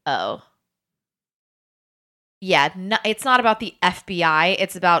like, oh, yeah, it's not about the FBI.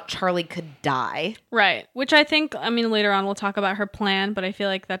 It's about Charlie could die. Right. Which I think, later on we'll talk about her plan, but I feel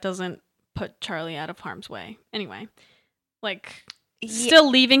like that doesn't put Charlie out of harm's way. Anyway, like still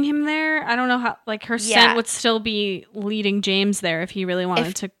leaving him there. I don't know how, like her scent would still be leading James there if he really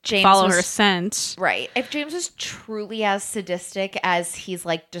wanted to follow her scent. Right. If James was truly as sadistic as he's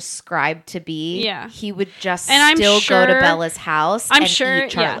like described to be, he would just go to Bella's house and eat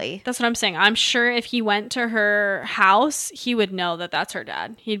Charlie. Yeah, that's what I'm saying. I'm sure if he went to her house, he would know that that's her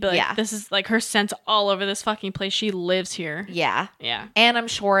dad. He'd be like, this is like her scent's all over this fucking place. She lives here. Yeah. Yeah. And I'm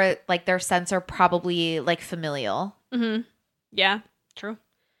sure like their scents are probably like familial. Yeah. True.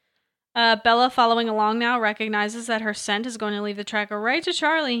 Bella, following along now, recognizes that her scent is going to leave the tracker right to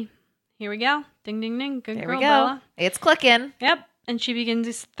Charlie. Here we go. Ding, ding, ding. Good girl, Bella. It's clicking. Yep. And she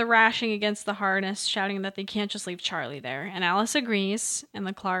begins thrashing against the harness, shouting that they can't just leave Charlie there. And Alice agrees, and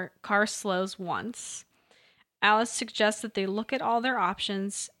the car slows once. Alice suggests that they look at all their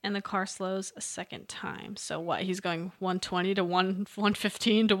options, and the car slows a second time. So what? He's going 120 to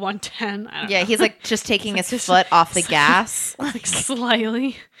 115 to 110? I don't know. He's like just taking his foot off the gas. Like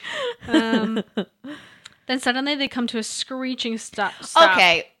slightly. Then suddenly they come to a screeching stop.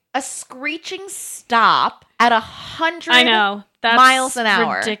 Okay, a screeching stop at 100 I know. That's miles an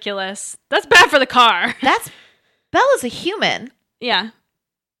hour. Ridiculous. That's bad for the car. Bella's a human. Yeah.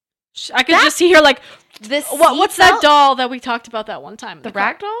 I could just see her like, what's that doll that we talked about that one time? The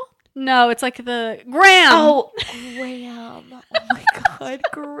rag doll? No, it's like the Graham. Oh, Graham. Oh my God,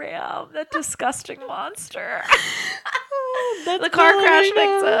 Graham. That disgusting monster. The car crash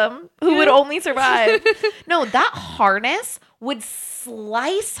victim who would only survive. No, that harness would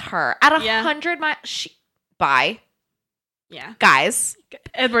slice her at 100 miles. Bye. Yeah. Guys.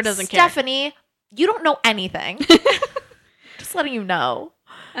 Edward doesn't care. Stephanie, you don't know anything. Just letting you know.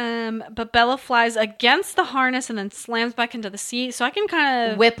 But Bella flies against the harness and then slams back into the seat. So I can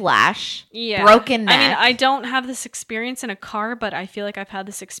kind of whiplash, broken neck. I don't have this experience in a car, but I feel like I've had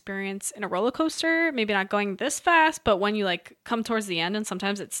this experience in a roller coaster. Maybe not going this fast, but when you like come towards the end and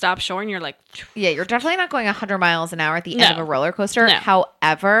sometimes it stops short and you're like, yeah, you're definitely not going 100 miles an hour at the end of a roller coaster. No.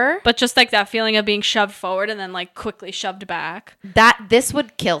 However, but just like that feeling of being shoved forward and then like quickly shoved back. This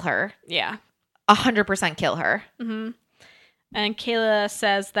would kill her. Yeah, 100% kill her. Mm-hmm. And Kayla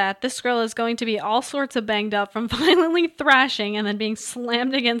says that this girl is going to be all sorts of banged up from violently thrashing and then being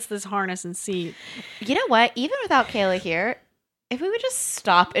slammed against this harness and seat. You know what? Even without Kayla here, if we would just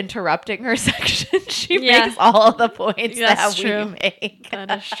stop interrupting her section, she makes all of the points we make.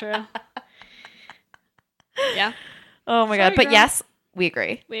 That is true. Yeah. Oh my God. But girl. Yes, we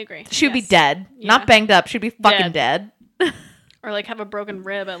agree. We agree. She would be dead. Yeah. Not banged up. She'd be fucking dead. Or like have a broken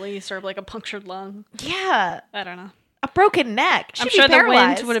rib at least, or like a punctured lung. Yeah. I don't know. A broken neck. She'd I'm sure be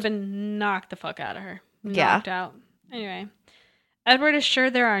paralyzed. the wind would have been knocked the fuck out of her. Knocked out. Anyway. Edward is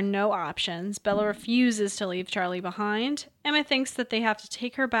sure there are no options. Bella refuses to leave Charlie behind. Emma thinks that they have to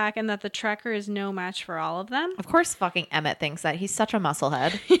take her back and that the tracker is no match for all of them. Of course fucking Emmett thinks that. He's such a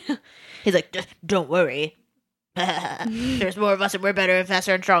musclehead. He's like, don't worry. There's more of us and we're better and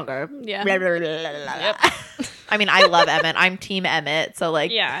faster and stronger. Yeah. Blah, blah, blah, blah, blah. Yep. I mean, I love Emmett. I'm team Emmett. So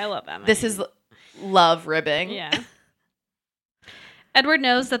like, yeah, I love Emmett. This is love ribbing. Yeah. Edward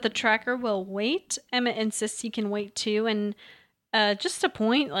knows that the tracker will wait. Emmett insists he can wait too. And just a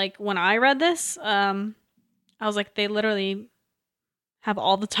point, like when I read this, I was like, they literally have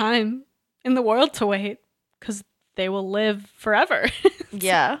all the time in the world to wait because they will live forever.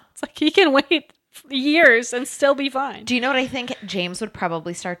 Yeah. It's like he can wait years and still be fine. Do you know what I think James would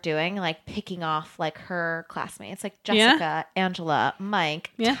probably start doing? Like picking off like her classmates, like Jessica, Angela,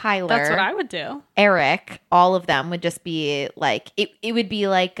 Mike, Tyler. That's what I would do. Eric, all of them would just be like it would be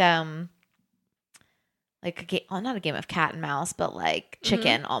like a game, well, not a game of cat and mouse, but like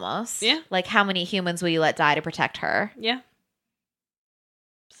chicken almost. Yeah. Like how many humans will you let die to protect her? Yeah.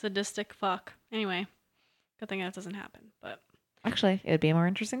 Sadistic fuck. Anyway, good thing that doesn't happen, but actually, it would be a more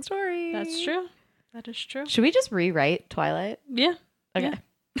interesting story. That's true. That is true. Should we just rewrite Twilight? Yeah. Okay.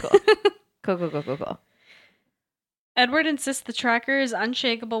 Yeah. Cool. Cool. Edward insists the tracker is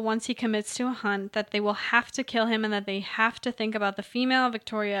unshakable once he commits to a hunt, that they will have to kill him and that they have to think about the female,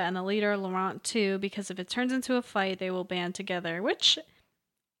 Victoria, and the leader, Laurent, too, because if it turns into a fight, they will band together, which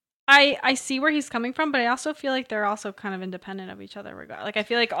I see where he's coming from, but I also feel like they're also kind of independent of each other. Like, I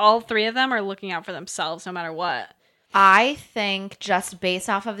feel like all three of them are looking out for themselves no matter what. I think just based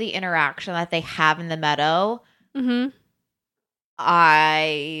off of the interaction that they have in the meadow,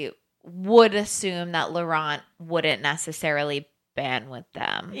 I would assume that Laurent wouldn't necessarily band with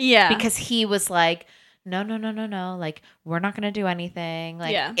them. Yeah. Because he was like, no. Like, we're not going to do anything.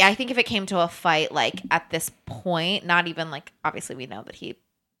 Like, I think if it came to a fight, like, at this point, not even, like, obviously we know that he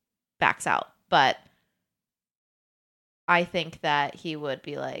backs out. But I think that he would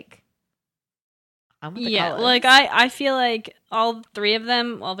be like, I'm with the Cullens. Like, I feel like all three of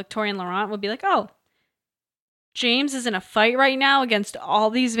them, well, Victoria and Laurent, would be like, oh, James is in a fight right now against all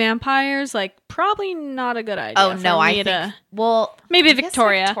these vampires. Like, probably not a good idea. Oh, no, I think, well, maybe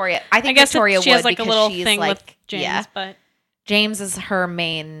Victoria. I think Victoria she would has like a little thing like, with James, but James is her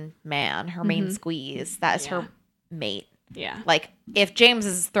main man, her main squeeze. That is her mate. Yeah. Like, if James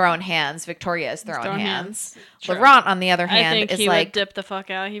is throwing hands, Victoria is throwing hands. True. Laurent, on the other hand, I think is he like, would dip the fuck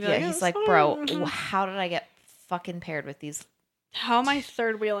out. He'd be like, he's like, bro, how did I get fucking paired with these? How am I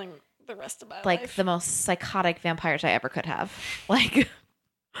third wheeling the rest of my life? Like, the most psychotic vampires I ever could have. Like,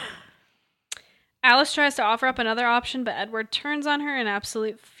 Alice tries to offer up another option, but Edward turns on her in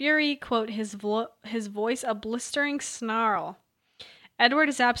absolute fury. Quote, his voice a blistering snarl. Edward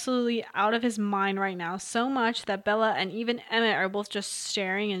is absolutely out of his mind right now, so much that Bella and even Emmett are both just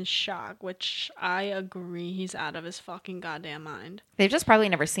staring in shock, which I agree, he's out of his fucking goddamn mind. They've just probably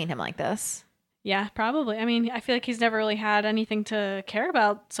never seen him like this. Yeah, probably. I mean, I feel like he's never really had anything to care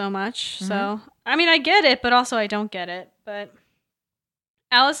about so much. So, I mean, I get it, but also I don't get it. But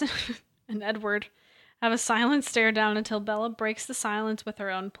Alice and Edward have a silent stare down until Bella breaks the silence with her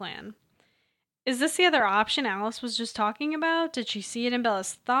own plan. Is this the other option Alice was just talking about? Did she see it in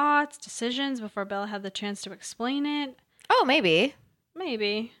Bella's thoughts, decisions, before Bella had the chance to explain it? Oh, maybe.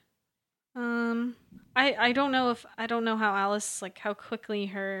 Maybe. I don't know how Alice, like, how quickly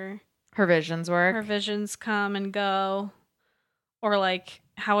her visions work. Her visions come and go, or like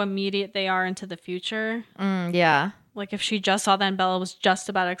how immediate they are into the future. Yeah. Like if she just saw that and Bella was just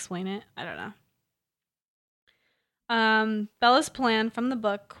about to explain it. I don't know. Bella's plan from the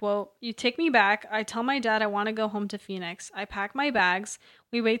book, quote, you take me back. I tell my dad I want to go home to Phoenix. I pack my bags.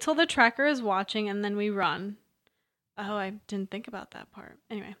 We wait till the tracker is watching and then we run. Oh, I didn't think about that part.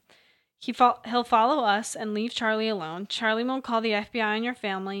 Anyway, he'll follow us and leave Charlie alone. Charlie won't call the FBI on your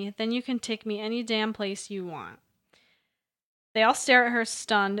family. Then you can take me any damn place you want. They all stare at her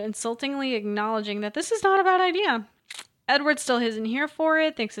stunned, insultingly acknowledging that this is not a bad idea. Edward still isn't here for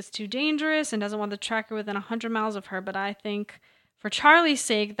it, thinks it's too dangerous, and doesn't want the tracker within 100 miles of her, but I think for Charlie's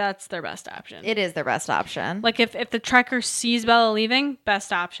sake, that's their best option. It is their best option. Like, if the tracker sees Bella leaving,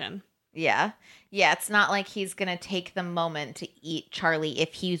 best option. Yeah. Yeah, it's not like he's going to take the moment to eat Charlie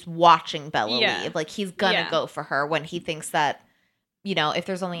if he's watching Bella leave. Like, he's going to go for her when he thinks that, you know, if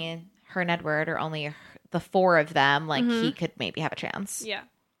there's only her and Edward or only the four of them, like, he could maybe have a chance. Yeah.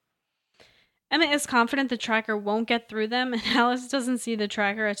 Emmett is confident the tracker won't get through them, and Alice doesn't see the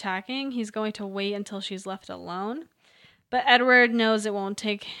tracker attacking. He's going to wait until she's left alone. But Edward knows it won't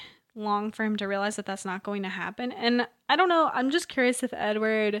take long for him to realize that that's not going to happen. And I don't know, I'm just curious if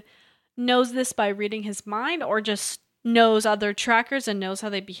Edward knows this by reading his mind or just knows other trackers and knows how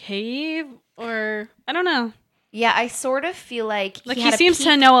they behave, or I don't know. Yeah, I sort of feel like he seems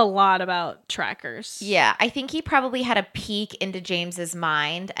to know a lot about trackers. Yeah, I think he probably had a peek into James's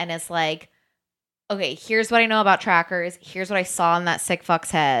mind and is like, okay, here's what I know about trackers. Here's what I saw in that sick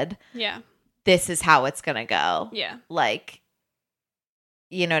fuck's head. Yeah. This is how it's going to go. Yeah. Like,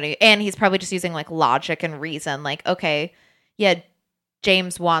 you know what I mean? And he's probably just using, like, logic and reason. Like, okay, yeah,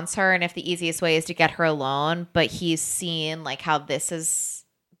 James wants her, and if the easiest way is to get her alone, but he's seen, like, how this is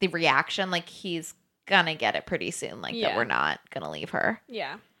the reaction. Like, he's going to get it pretty soon. Like, that we're not going to leave her.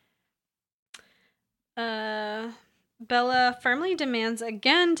 Yeah. Bella firmly demands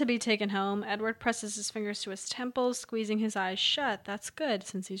again to be taken home. Edward presses his fingers to his temples, squeezing his eyes shut. That's good,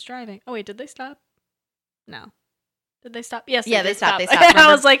 since he's driving. Oh, wait, did they stop? No. Did they stop? Yes, Yeah, they they stopped. did They stop. stopped.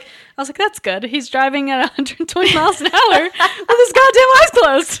 I was like, that's good. He's driving at 120 miles an hour with his goddamn eyes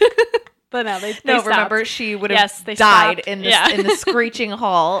closed. But no, they stopped. Remember, she would have they died stopped. in the screeching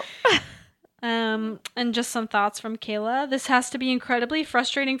halt. And just some thoughts from Kayla. This has to be incredibly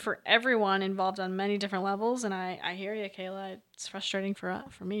frustrating for everyone involved on many different levels, and I hear you, Kayla. It's frustrating for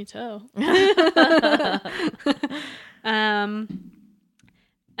me too.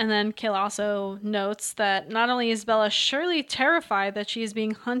 And then Kayla also notes that not only is Bella surely terrified that she is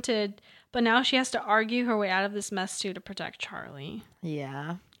being hunted, but now she has to argue her way out of this mess too to protect Charlie.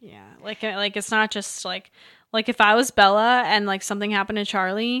 Yeah. Yeah, like it's not just like if I was Bella and like something happened to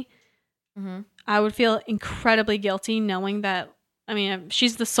Charlie, I would feel incredibly guilty knowing that. I mean,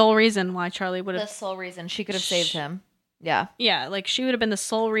 she's the sole reason why Charlie would have. The sole reason she could have saved him. Yeah. Yeah, like she would have been the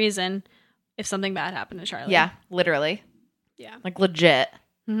sole reason if something bad happened to Charlie. Yeah, literally. Yeah. Like legit.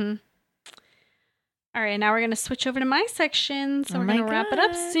 Mm-hmm. All right, now we're going to switch over to my section. So we're going to wrap it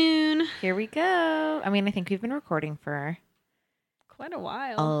up soon. Here we go. I mean, I think we've been recording for quite a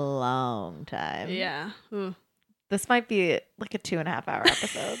while. A long time. Yeah. Ooh. This might be like a 2.5 hour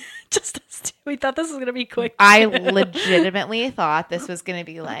episode. Just us two. We thought this was going to be quick. I legitimately thought this was going to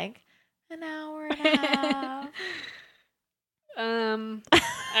be like an hour and a half.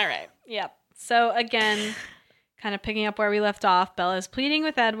 All right. Yep. So again, kind of picking up where we left off, Bella is pleading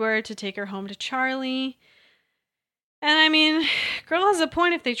with Edward to take her home to Charlie. And I mean, girl has a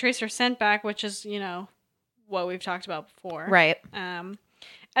point if they trace her scent back, which is, what we've talked about before. Right.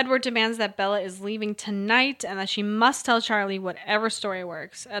 Edward demands that Bella is leaving tonight and that she must tell Charlie whatever story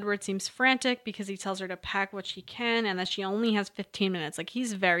works. Edward seems frantic because he tells her to pack what she can and that she only has 15 minutes. Like,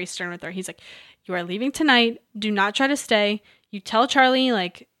 he's very stern with her. He's like, you are leaving tonight. Do not try to stay. You tell Charlie,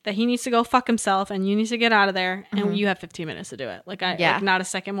 like, that he needs to go fuck himself and you need to get out of there. And you have 15 minutes to do it. Like, like, not a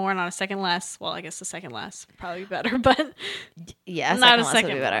second more, not a second less. Well, I guess a second less would probably be better, but yeah, not a second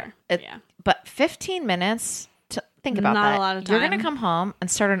would be better. Yeah. But 15 minutes... Think about Not that. a lot of time. You're going to come home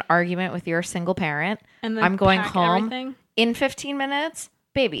and start an argument with your single parent. And then I'm going home everything. In 15 minutes.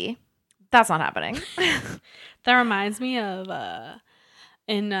 Baby, that's not happening. That reminds me of I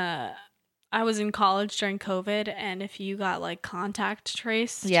was in college during COVID, and if you got like contact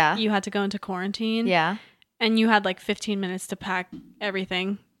traced, you had to go into quarantine. Yeah. And you had like 15 minutes to pack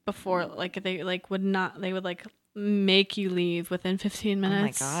everything before they would make you leave within 15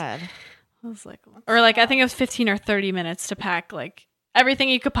 minutes. Oh my God. I was like, or like, I think it was 15 or 30 minutes to pack like everything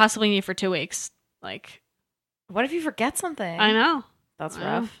you could possibly need for 2 weeks. Like, what if you forget something? I know. That's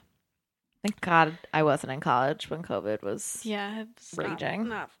rough. Thank God I wasn't in college when COVID was raging.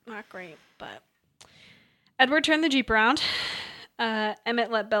 Not great, but Edward turned the Jeep around. Emmett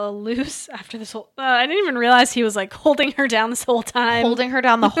let Bella loose after this whole... I didn't even realize he was like holding her down this whole time. Holding her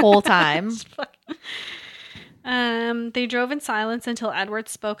down the whole time. They drove in silence until Edward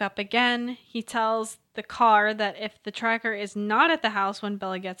spoke up again. He tells the car that if the tracker is not at the house when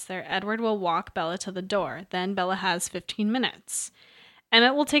Bella gets there, Edward will walk Bella to the door. Then Bella has 15 minutes.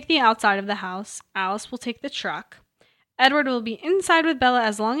 Emmett will take the outside of the house. Alice will take the truck. Edward will be inside with Bella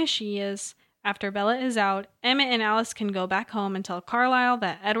as long as she is. After Bella is out, Emmett and Alice can go back home and tell Carlisle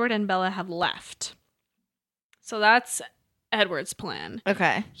that Edward and Bella have left. So that's Edward's plan.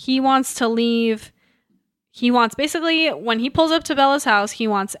 Okay. He wants to leave... He wants, basically, when he pulls up to Bella's house, he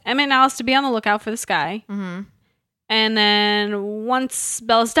wants Emmett and Alice to be on the lookout for this guy. Mm-hmm. And then once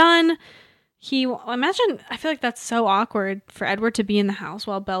Bella's done, I feel like that's so awkward for Edward to be in the house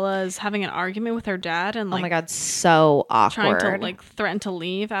while Bella is having an argument with her dad. And like, oh my God, so awkward. Trying to like threaten to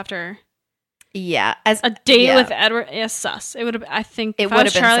leave after as a date with Edward. Yeah, sus. It would have, I think, if I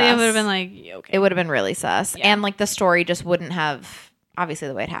was Charlie, it would have been like, okay. It would have been really sus. Yeah. And like the story just wouldn't have, obviously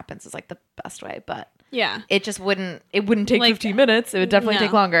the way it happens is like the best way, but. Yeah. It just wouldn't take like, 15 minutes. It would definitely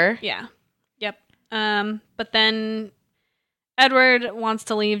take longer. Yeah. Yep. But then Edward wants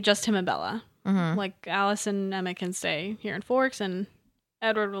to leave just him and Bella. Mm-hmm. Like Alice and Emmett can stay here in Forks and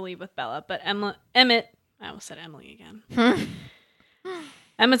Edward will leave with Bella. But Emmett, I almost said Emily again.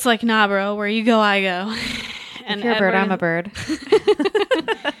 Emmett's like, nah, bro, where you go, I go. And if you're a bird, I'm a bird.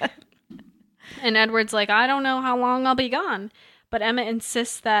 And Edward's like, I don't know how long I'll be gone. But Emmett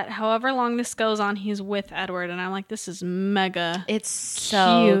insists that however long this goes on, he's with Edward. And I'm like, this is mega It's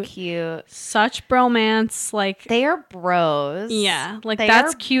so cute. Such bromance. Like, they are bros. Yeah. Like,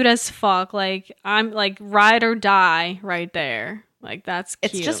 that's cute as fuck. Like, I'm like, ride or die right there. Like, that's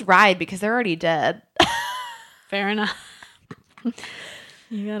cute. It's just ride because they're already dead. Fair enough.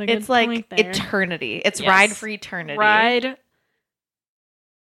 You got a good It's like point there. eternity. It's Yes. ride for eternity. Ride.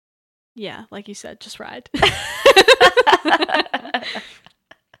 Yeah, like you said, just ride.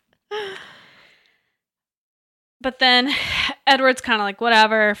 But then Edward's kind of like,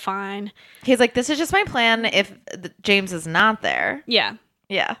 whatever, fine. He's like, this is just my plan if James is not there. Yeah.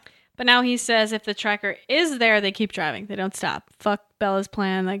 Yeah. But now he says if the tracker is there, they keep driving. They don't stop. Fuck Bella's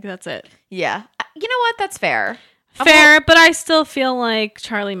plan. Like, that's it. Yeah. You know what? That's fair. Fair, but I still feel like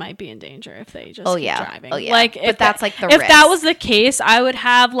Charlie might be in danger if they just keep driving. Oh, yeah. Like, but that's like the if risk. that was the case, I would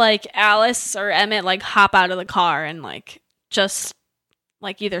have like Alice or Emmett like hop out of the car and like just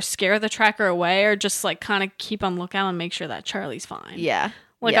like either scare the tracker away or just like kind of keep on lookout and make sure that Charlie's fine. Yeah.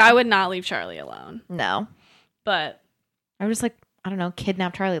 Like yeah. I would not leave Charlie alone. No. But I was like, I don't know,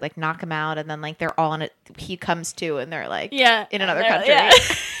 kidnap Charlie, like knock him out, and then like they're all in it. He comes to, and they're like, yeah, in another country. Yeah.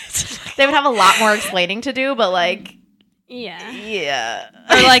 They would have a lot more explaining to do, but like, yeah,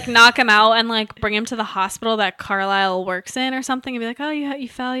 or like knock him out and like bring him to the hospital that Carlisle works in or something, and be like, oh, you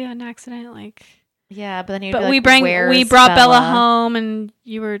fell, you had an accident, like. Yeah, but then you'd but be like, we brought Bella home, and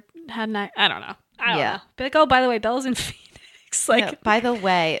you had an I don't know. I don't know. Be like, oh, by the way, Bella's in Phoenix. Like, yeah, by the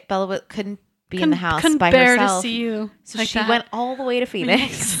way, Bella couldn't be in the house couldn't by bear herself. to see you. So like she that. went all the way to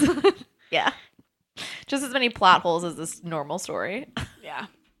Phoenix. Yeah. Just as many plot holes as this normal story. Yeah.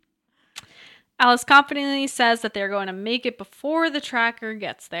 Alice confidently says that they're going to make it before the tracker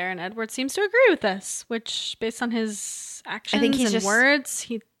gets there, and Edward seems to agree with this, which, based on his actions and words,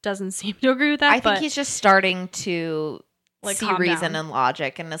 he doesn't seem to agree with that. I think he's just starting to like see reason and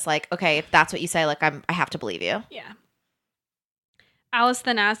logic, and it's like, okay, if that's what you say, like I have to believe you. Yeah. Alice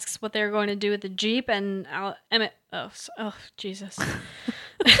then asks what they're going to do with the Jeep, and Emmett... Oh, Jesus.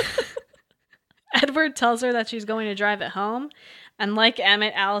 Edward tells her that she's going to drive it home, and like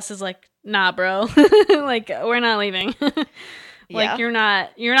Emmett, Alice is like, nah, bro. Like, we're not leaving. Like, you're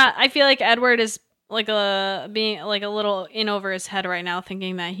not... I feel like Edward is like being like a little in over his head right now,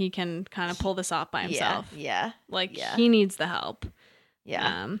 thinking that he can kind of pull this off by himself. Yeah. Like, he needs the help.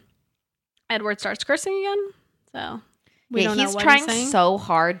 Yeah. Edward starts cursing again, so... He's trying so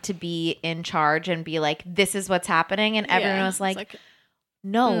hard to be in charge and be like, this is what's happening. And everyone was like,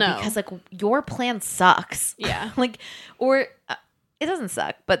 no, because like your plan sucks. Yeah. Like, or it doesn't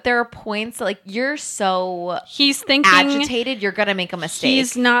suck, but there are points that, like, you're so he's thinking agitated, you're going to make a mistake.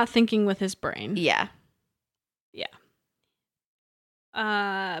 He's not thinking with his brain. Yeah. Yeah.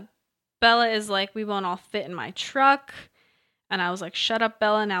 Bella is like, we won't all fit in my truck. And I was like, shut up,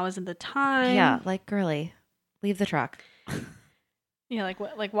 Bella. Now isn't the time. Yeah. Like, girly, leave the truck. Yeah, like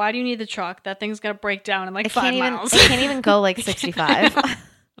what? Like, why do you need the truck? That thing's gonna break down in like 5 miles. It can't even go like 65.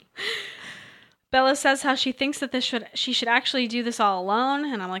 Bella says how she thinks that she should actually do this all alone,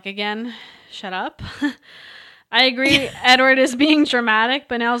 and I'm like, again, shut up. I agree. Edward is being dramatic,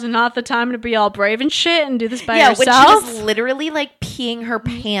 but now's not the time to be all brave and shit and do this by yourself. Yeah, when she was literally like peeing her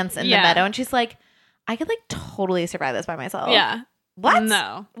pants in the meadow, and she's like, I could like totally survive this by myself. Yeah. What?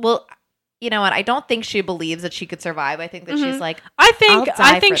 No. Well, you know what? I don't think she believes that she could survive. I think that she's like, I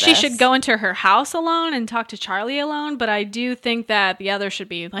think she this. should go into her house alone and talk to Charlie alone. But I do think that the other should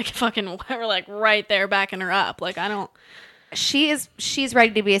be like fucking like right there backing her up. Like, I don't. She's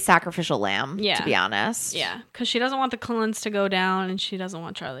ready to be a sacrificial lamb. Yeah. To be honest. Yeah, because she doesn't want the Cullens to go down, and she doesn't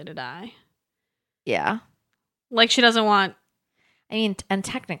want Charlie to die. Yeah. Like, she doesn't want. I mean, and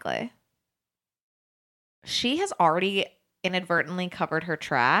technically, she has already inadvertently covered her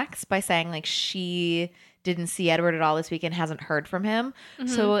tracks by saying like she didn't see Edward at all this week and hasn't heard from him. Mm-hmm.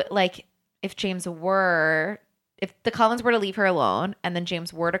 So like if the Cullens were to leave her alone and then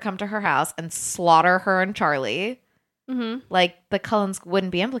James were to come to her house and slaughter her and Charlie, like the Cullens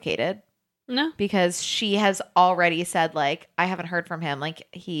wouldn't be implicated. No. Because she has already said like, I haven't heard from him. Like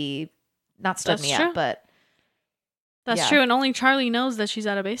he not stood me up, but that's true, and only Charlie knows that she's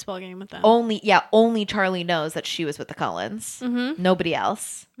at a baseball game with them. Only Charlie knows that she was with the Cullens. Mm-hmm. Nobody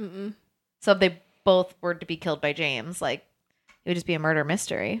else. Mm-mm. So if they both were to be killed by James, like, it would just be a murder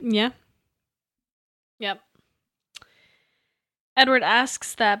mystery. Yeah. Yep. Edward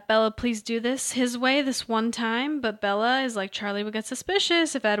asks that Bella please do this his way this one time, but Bella is like, Charlie would get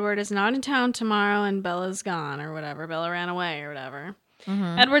suspicious if Edward is not in town tomorrow and Bella's gone or whatever. Bella ran away or whatever.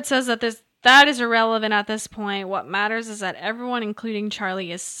 Mm-hmm. Edward says that is irrelevant at this point. What matters is that everyone, including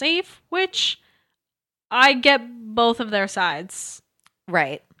Charlie, is safe, which I get both of their sides.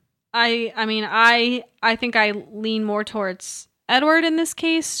 Right. I mean, I think I lean more towards Edward in this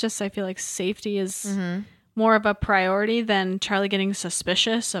case. Just I feel like safety is more of a priority than Charlie getting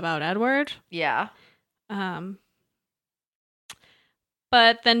suspicious about Edward. Yeah.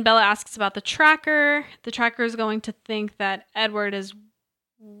 But then Bella asks about the tracker. The tracker is going to think that Edward is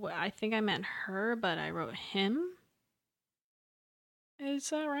I think I meant her, but I wrote him. Is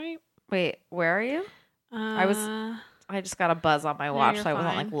that right? Wait, where are you? I just got a buzz on my watch, so I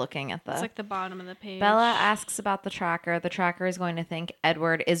wasn't like looking at It's like the bottom of the page. Bella asks about the tracker. The tracker is going to think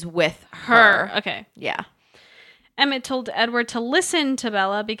Edward is with her. Okay. Yeah. Emmett told Edward to listen to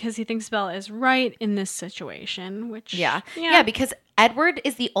Bella because he thinks Bella is right in this situation, which... Yeah, because Edward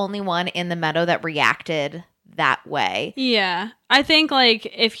is the only one in the meadow that reacted that way. Yeah. I think,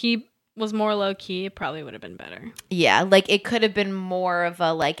 like, if he was more low-key, it probably would have been better. Yeah, like, it could have been more of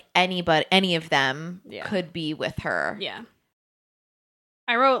a, like, any of them could be with her. Yeah.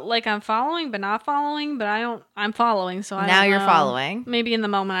 I wrote, like, I'm following, but not following, but I'm following, so I now don't you're know. Following. Maybe in the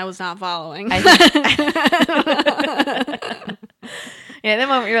moment I was not following. Yeah, in the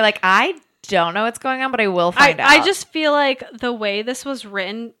moment you're like, I don't know what's going on, but I will find out. I just feel like the way this was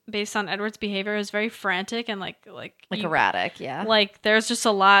written based on Edward's behavior is very frantic and like erratic, yeah. Like there's just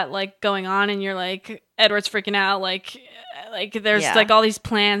a lot like going on and you're like Edward's freaking out, like there's like all these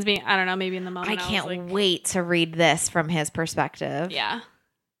plans being, I don't know, maybe in the moment I can't wait to read this from his perspective. Yeah.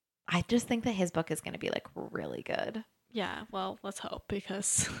 I just think that his book is going to be like really good. Yeah, well, let's hope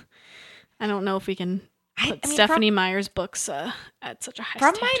because I don't know if we can put Stephanie Meyer's books at such a high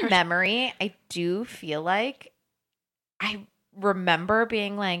standard. From my memory, I do feel like I remember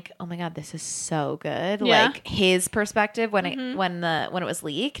being like, "Oh my god, this is so good!" Yeah. Like his perspective when it was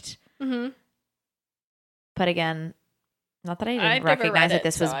leaked. Mm-hmm. But again, not that I didn't recognize that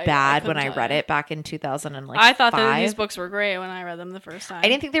this was bad when I read it back in 2005. I thought that these books were great when I read them the first time. I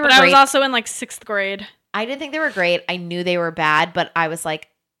didn't think they were great. I was also in like 6th grade. I didn't think they were great. I knew they were bad, but I was like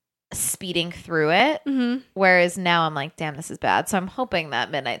speeding through it. Mm-hmm. Whereas now I'm like, damn, this is bad. So I'm hoping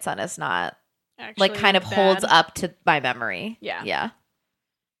that Midnight Sun is not actually like kind of bad. holds up to my memory. Yeah. Yeah.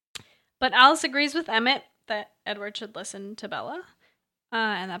 But Alice agrees with Emmett that Edward should listen to Bella.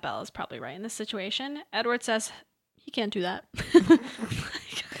 And that Bella's probably right in this situation. Edward says he can't do that.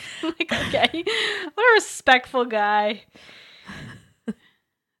 Like, okay. What a respectful guy.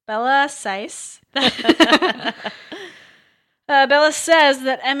 Bella says Bella says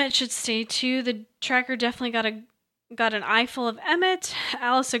that Emmett should stay too. The tracker definitely got an eyeful of Emmett.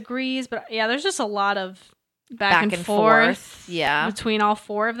 Alice agrees, but yeah, there's just a lot of back and forth between all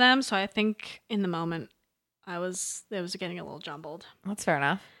 4 of them. So I think in the moment it was getting a little jumbled. That's fair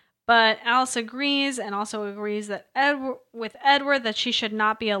enough. But Alice agrees and also agrees that Edward that she should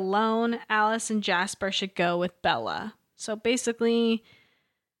not be alone. Alice and Jasper should go with Bella. So basically,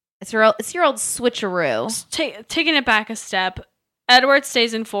 it's your old switcheroo. Taking it back a step, Edward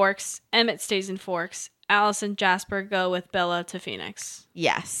stays in Forks, Emmett stays in Forks, Alice and Jasper go with Bella to Phoenix.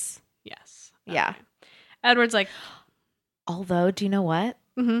 Yes. Okay. Yeah. Edward's like, although, do you know what?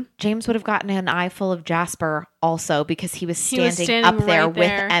 Mm-hmm. James would have gotten an eyeful of Jasper also because he was standing up there right with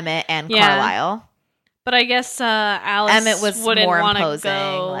Emmett and Carlisle. But I guess Alice Emmett was wouldn't more want to imposing,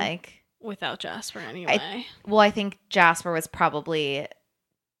 go like without Jasper anyway. I think Jasper was probably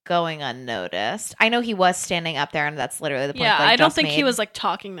going unnoticed. I know he was standing up there, and that's literally the point. Yeah, like, I don't think he was like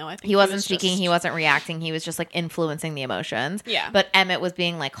talking though. I think he wasn't speaking. He wasn't reacting. He was just like influencing the emotions. Yeah. But Emmett was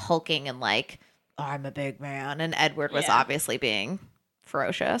being like hulking and like, oh, I'm a big man, and Edward was obviously being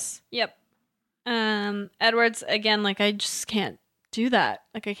ferocious. Yep. Edward's again like, I just can't do that.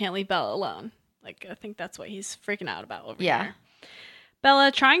 Like I can't leave Bella alone. Like I think that's what he's freaking out about over here. Bella,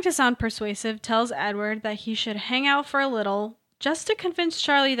 trying to sound persuasive, tells Edward that he should hang out for a little just to convince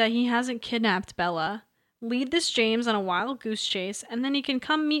Charlie that he hasn't kidnapped Bella, lead this James on a wild goose chase, and then he can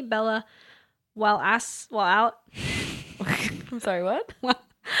come meet Bella while I'm sorry, what?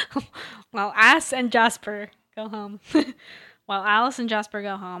 While Alice and Jasper go home. While Alice and Jasper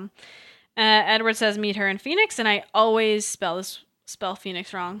go home. Edward says meet her in Phoenix, and I always spell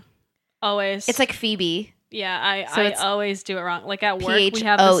Phoenix wrong. Always. It's like Phoebe. Yeah, I always do it wrong. Like at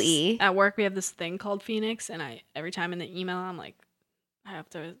work, we have this thing called Phoenix, and every time in the email, I'm like, I have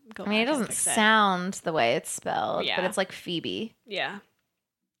to go. I mean, it doesn't sound the way it's spelled, but it's like Phoebe. Yeah.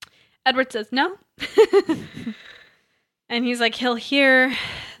 Edward says no, and he's like, he'll hear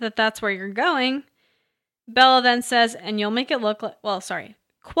that that's where you're going. Bella then says, and you'll make it look like,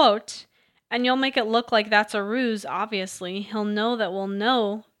 quote, and you'll make it look like that's a ruse. Obviously, he'll know that we'll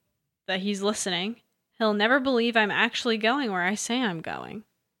know that he's listening. He'll never believe I'm actually going where I say I'm going.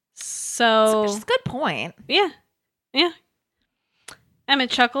 So... It's a good point. Yeah. Emmett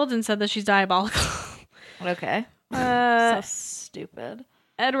chuckled and said that she's diabolical. Okay. So stupid.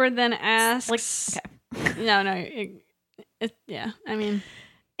 Edward then asks... okay. No. Yeah, I mean...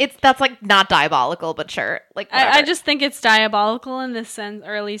 That's like not diabolical, but sure. Like I just think it's diabolical in the sense,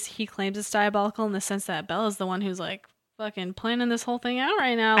 or at least he claims it's diabolical in the sense that Bella's the one who's like, fucking planning this whole thing out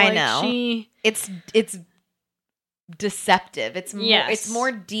right now. I Like, know. It's deceptive. It's more, Yes. it's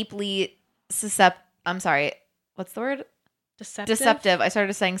more deeply I'm sorry. What's the word? Deceptive. I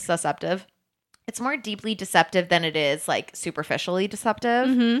started saying susceptive. It's more deeply deceptive than it is like superficially deceptive.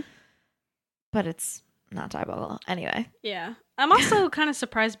 Mm-hmm. But it's not diabolical. Anyway. Yeah. I'm also kind of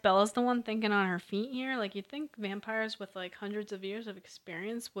surprised Bella's the one thinking on her feet here. Like, you'd think vampires with like hundreds of years of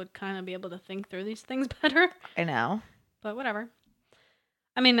experience would kind of be able to think through these things better. I know. But whatever.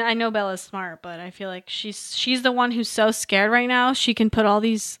 I mean, I know Bella's smart, but I feel like she's the one who's so scared right now. She can put all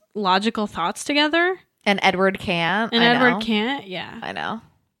these logical thoughts together. And Edward can't. And I Edward know. can't. Yeah. I know.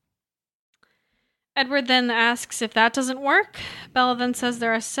 Edward then asks if that doesn't work. Bella then says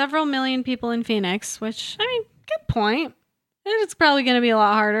there are several million people in Phoenix, which, I mean, good point. It's probably going to be a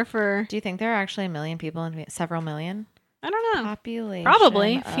lot harder for... Do you think there are actually a million people in several million? I don't know. Population.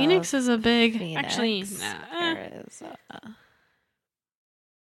 Probably. of Phoenix is a big... Phoenix, Actually, nah.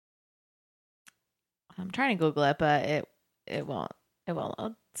 I'm trying to Google it, but it won't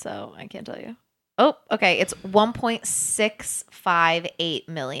load, so I can't tell you. Oh, okay. It's 1.658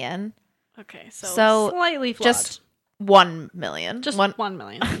 million. Okay, so slightly flawed. Just 1 million. Just 1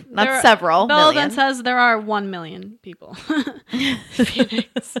 million. Not several Bella million. then says there are 1 million people in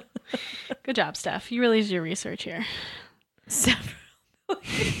Phoenix. Good job, Steph. You really did your research here. Several.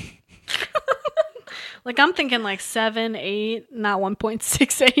 Like, I'm thinking like 7, 8, not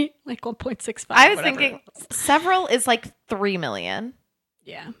 1.68, like 1.65. I was thinking several is like 3 million.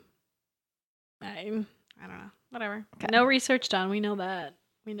 Yeah. I don't know. Whatever. Okay. No research done. We know that.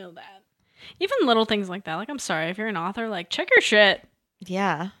 Even little things like that. Like, I'm sorry, if you're an author, like, check your shit.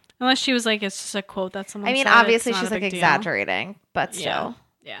 Yeah. Unless she was like, it's just a quote that someone I mean, said, obviously it's not she's a like big deal. exaggerating, but still.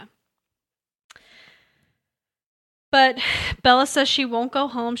 Yeah. But Bella says she won't go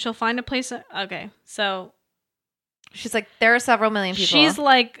home. She'll find a place. Okay, so She's like, there are several million people. she's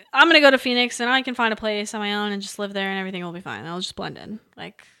like, I'm going to go to Phoenix and I can find a place on my own and just live there and everything will be fine. I'll just blend in.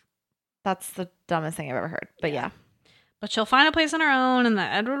 Like, that's the dumbest thing I've ever heard. But yeah. But she'll find a place on her own and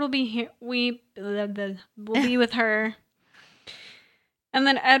that Edward will be here. Will be with her. And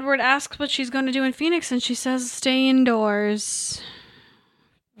then Edward asks what she's going to do in Phoenix and she says, stay indoors.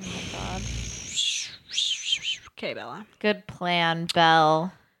 Oh my God. Okay, Bella. Good plan,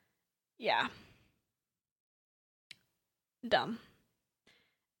 Belle. Yeah. Dumb.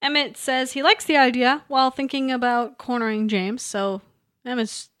 Emmett says he likes the idea while thinking about cornering James, so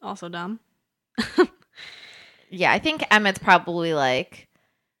Emmett's also dumb. Yeah, I think Emmett's probably like,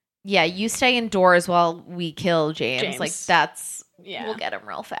 yeah, you stay indoors while we kill James. Like, that's, we'll get him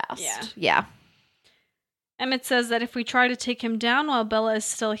real fast. Yeah. Emmett says that if we try to take him down while Bella is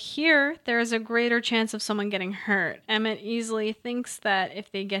still here, there is a greater chance of someone getting hurt. Emmett easily thinks that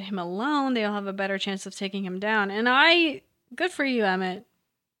if they get him alone, they'll have a better chance of taking him down. And good for you, Emmett.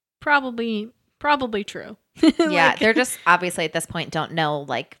 Probably true. Yeah, they're just obviously at this point don't know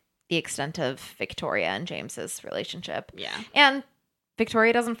like the extent of Victoria and James's relationship. Yeah. And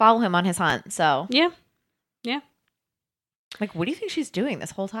Victoria doesn't follow him on his hunt, so. Yeah. Like, what do you think she's doing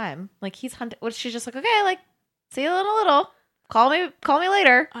this whole time? Like, he's hunting. What, she's just like, okay, like, see you in a little. Call me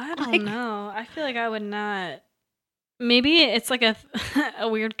later. I don't know. I feel like I would not. Maybe it's like a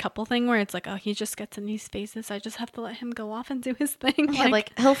weird couple thing where it's like, oh, he just gets in these spaces. I just have to let him go off and do his thing. Yeah,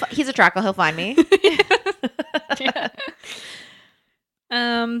 like he's a Draco. He'll find me. Yeah.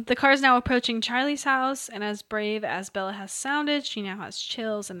 The car is now approaching Charlie's house, and as brave as Bella has sounded, she now has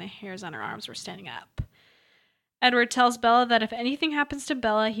chills and the hairs on her arms were standing up. Edward tells Bella that if anything happens to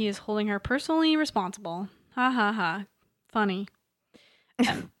Bella, he is holding her personally responsible. Ha ha ha. Funny.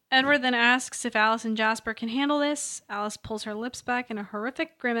 Edward then asks if Alice and Jasper can handle this. Alice pulls her lips back in a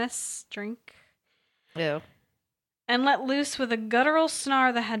horrific grimace. Drink. Ew. And let loose with a guttural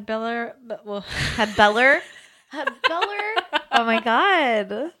snarl that had Bella... Had Beller? Oh my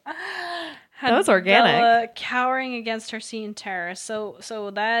God. That was organic. Bella cowering against her seat in terror. So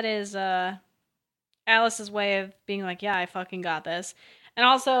that is Alice's way of being like, yeah, I fucking got this. And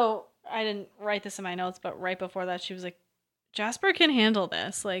also, I didn't write this in my notes, but right before that, she was like, Jasper can handle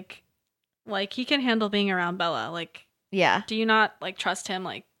this. Like he can handle being around Bella. Like, yeah. Do you not like trust him?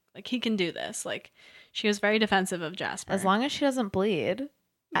 Like he can do this. Like, she was very defensive of Jasper. As long as she doesn't bleed,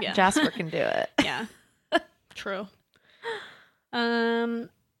 yeah. Jasper can do it. Yeah. True.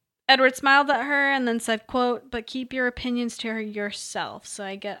 Edward smiled at her and then said, quote, but keep your opinions to yourself. So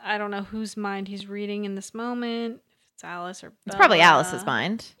I don't know whose mind he's reading in this moment. If it's Alice or Bella. It's probably Alice's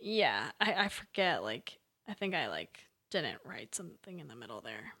mind. Yeah. I forget. Like, I think I didn't write something in the middle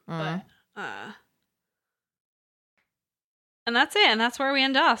there. But and that's it. And that's where we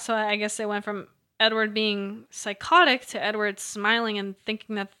end off. So I guess it went from Edward being psychotic to Edward smiling and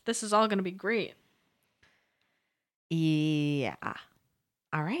thinking that this is all going to be great. Yeah.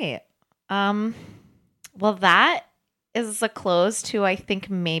 All right. Well, that is a close to, I think,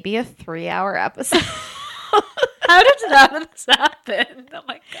 maybe a 3-hour episode. How did none of this happen? Oh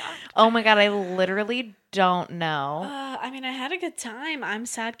my god. Oh my god, I literally don't know. I mean, I had a good time. I'm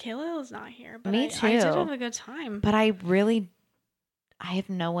sad Kayla is not here, but Me too. I did have a good time. But I have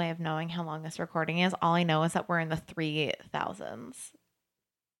no way of knowing how long this recording is. All I know is that we're in the 3,000s.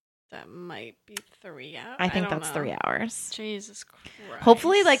 That might be 3 hours. I think that's 3 hours. Jesus Christ.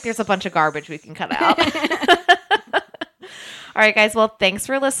 Hopefully, like, there's a bunch of garbage we can cut out. All right, guys. Well, thanks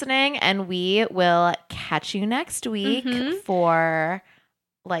for listening, and we will catch you next week for,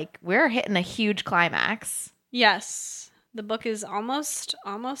 like, we're hitting a huge climax. Yes. The book is almost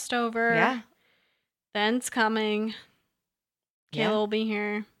over. Yeah. The end's coming. Kayla will be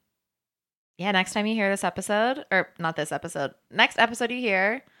here. Yeah, next time you hear this episode, or not this episode, next episode you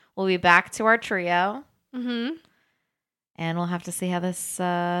hear, we'll be back to our trio. Mm-hmm. And we'll have to see how this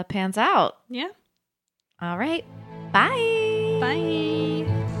pans out. Yeah. All right. Bye. Bye.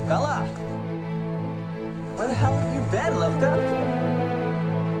 Bella! Where the hell have you been, Loca?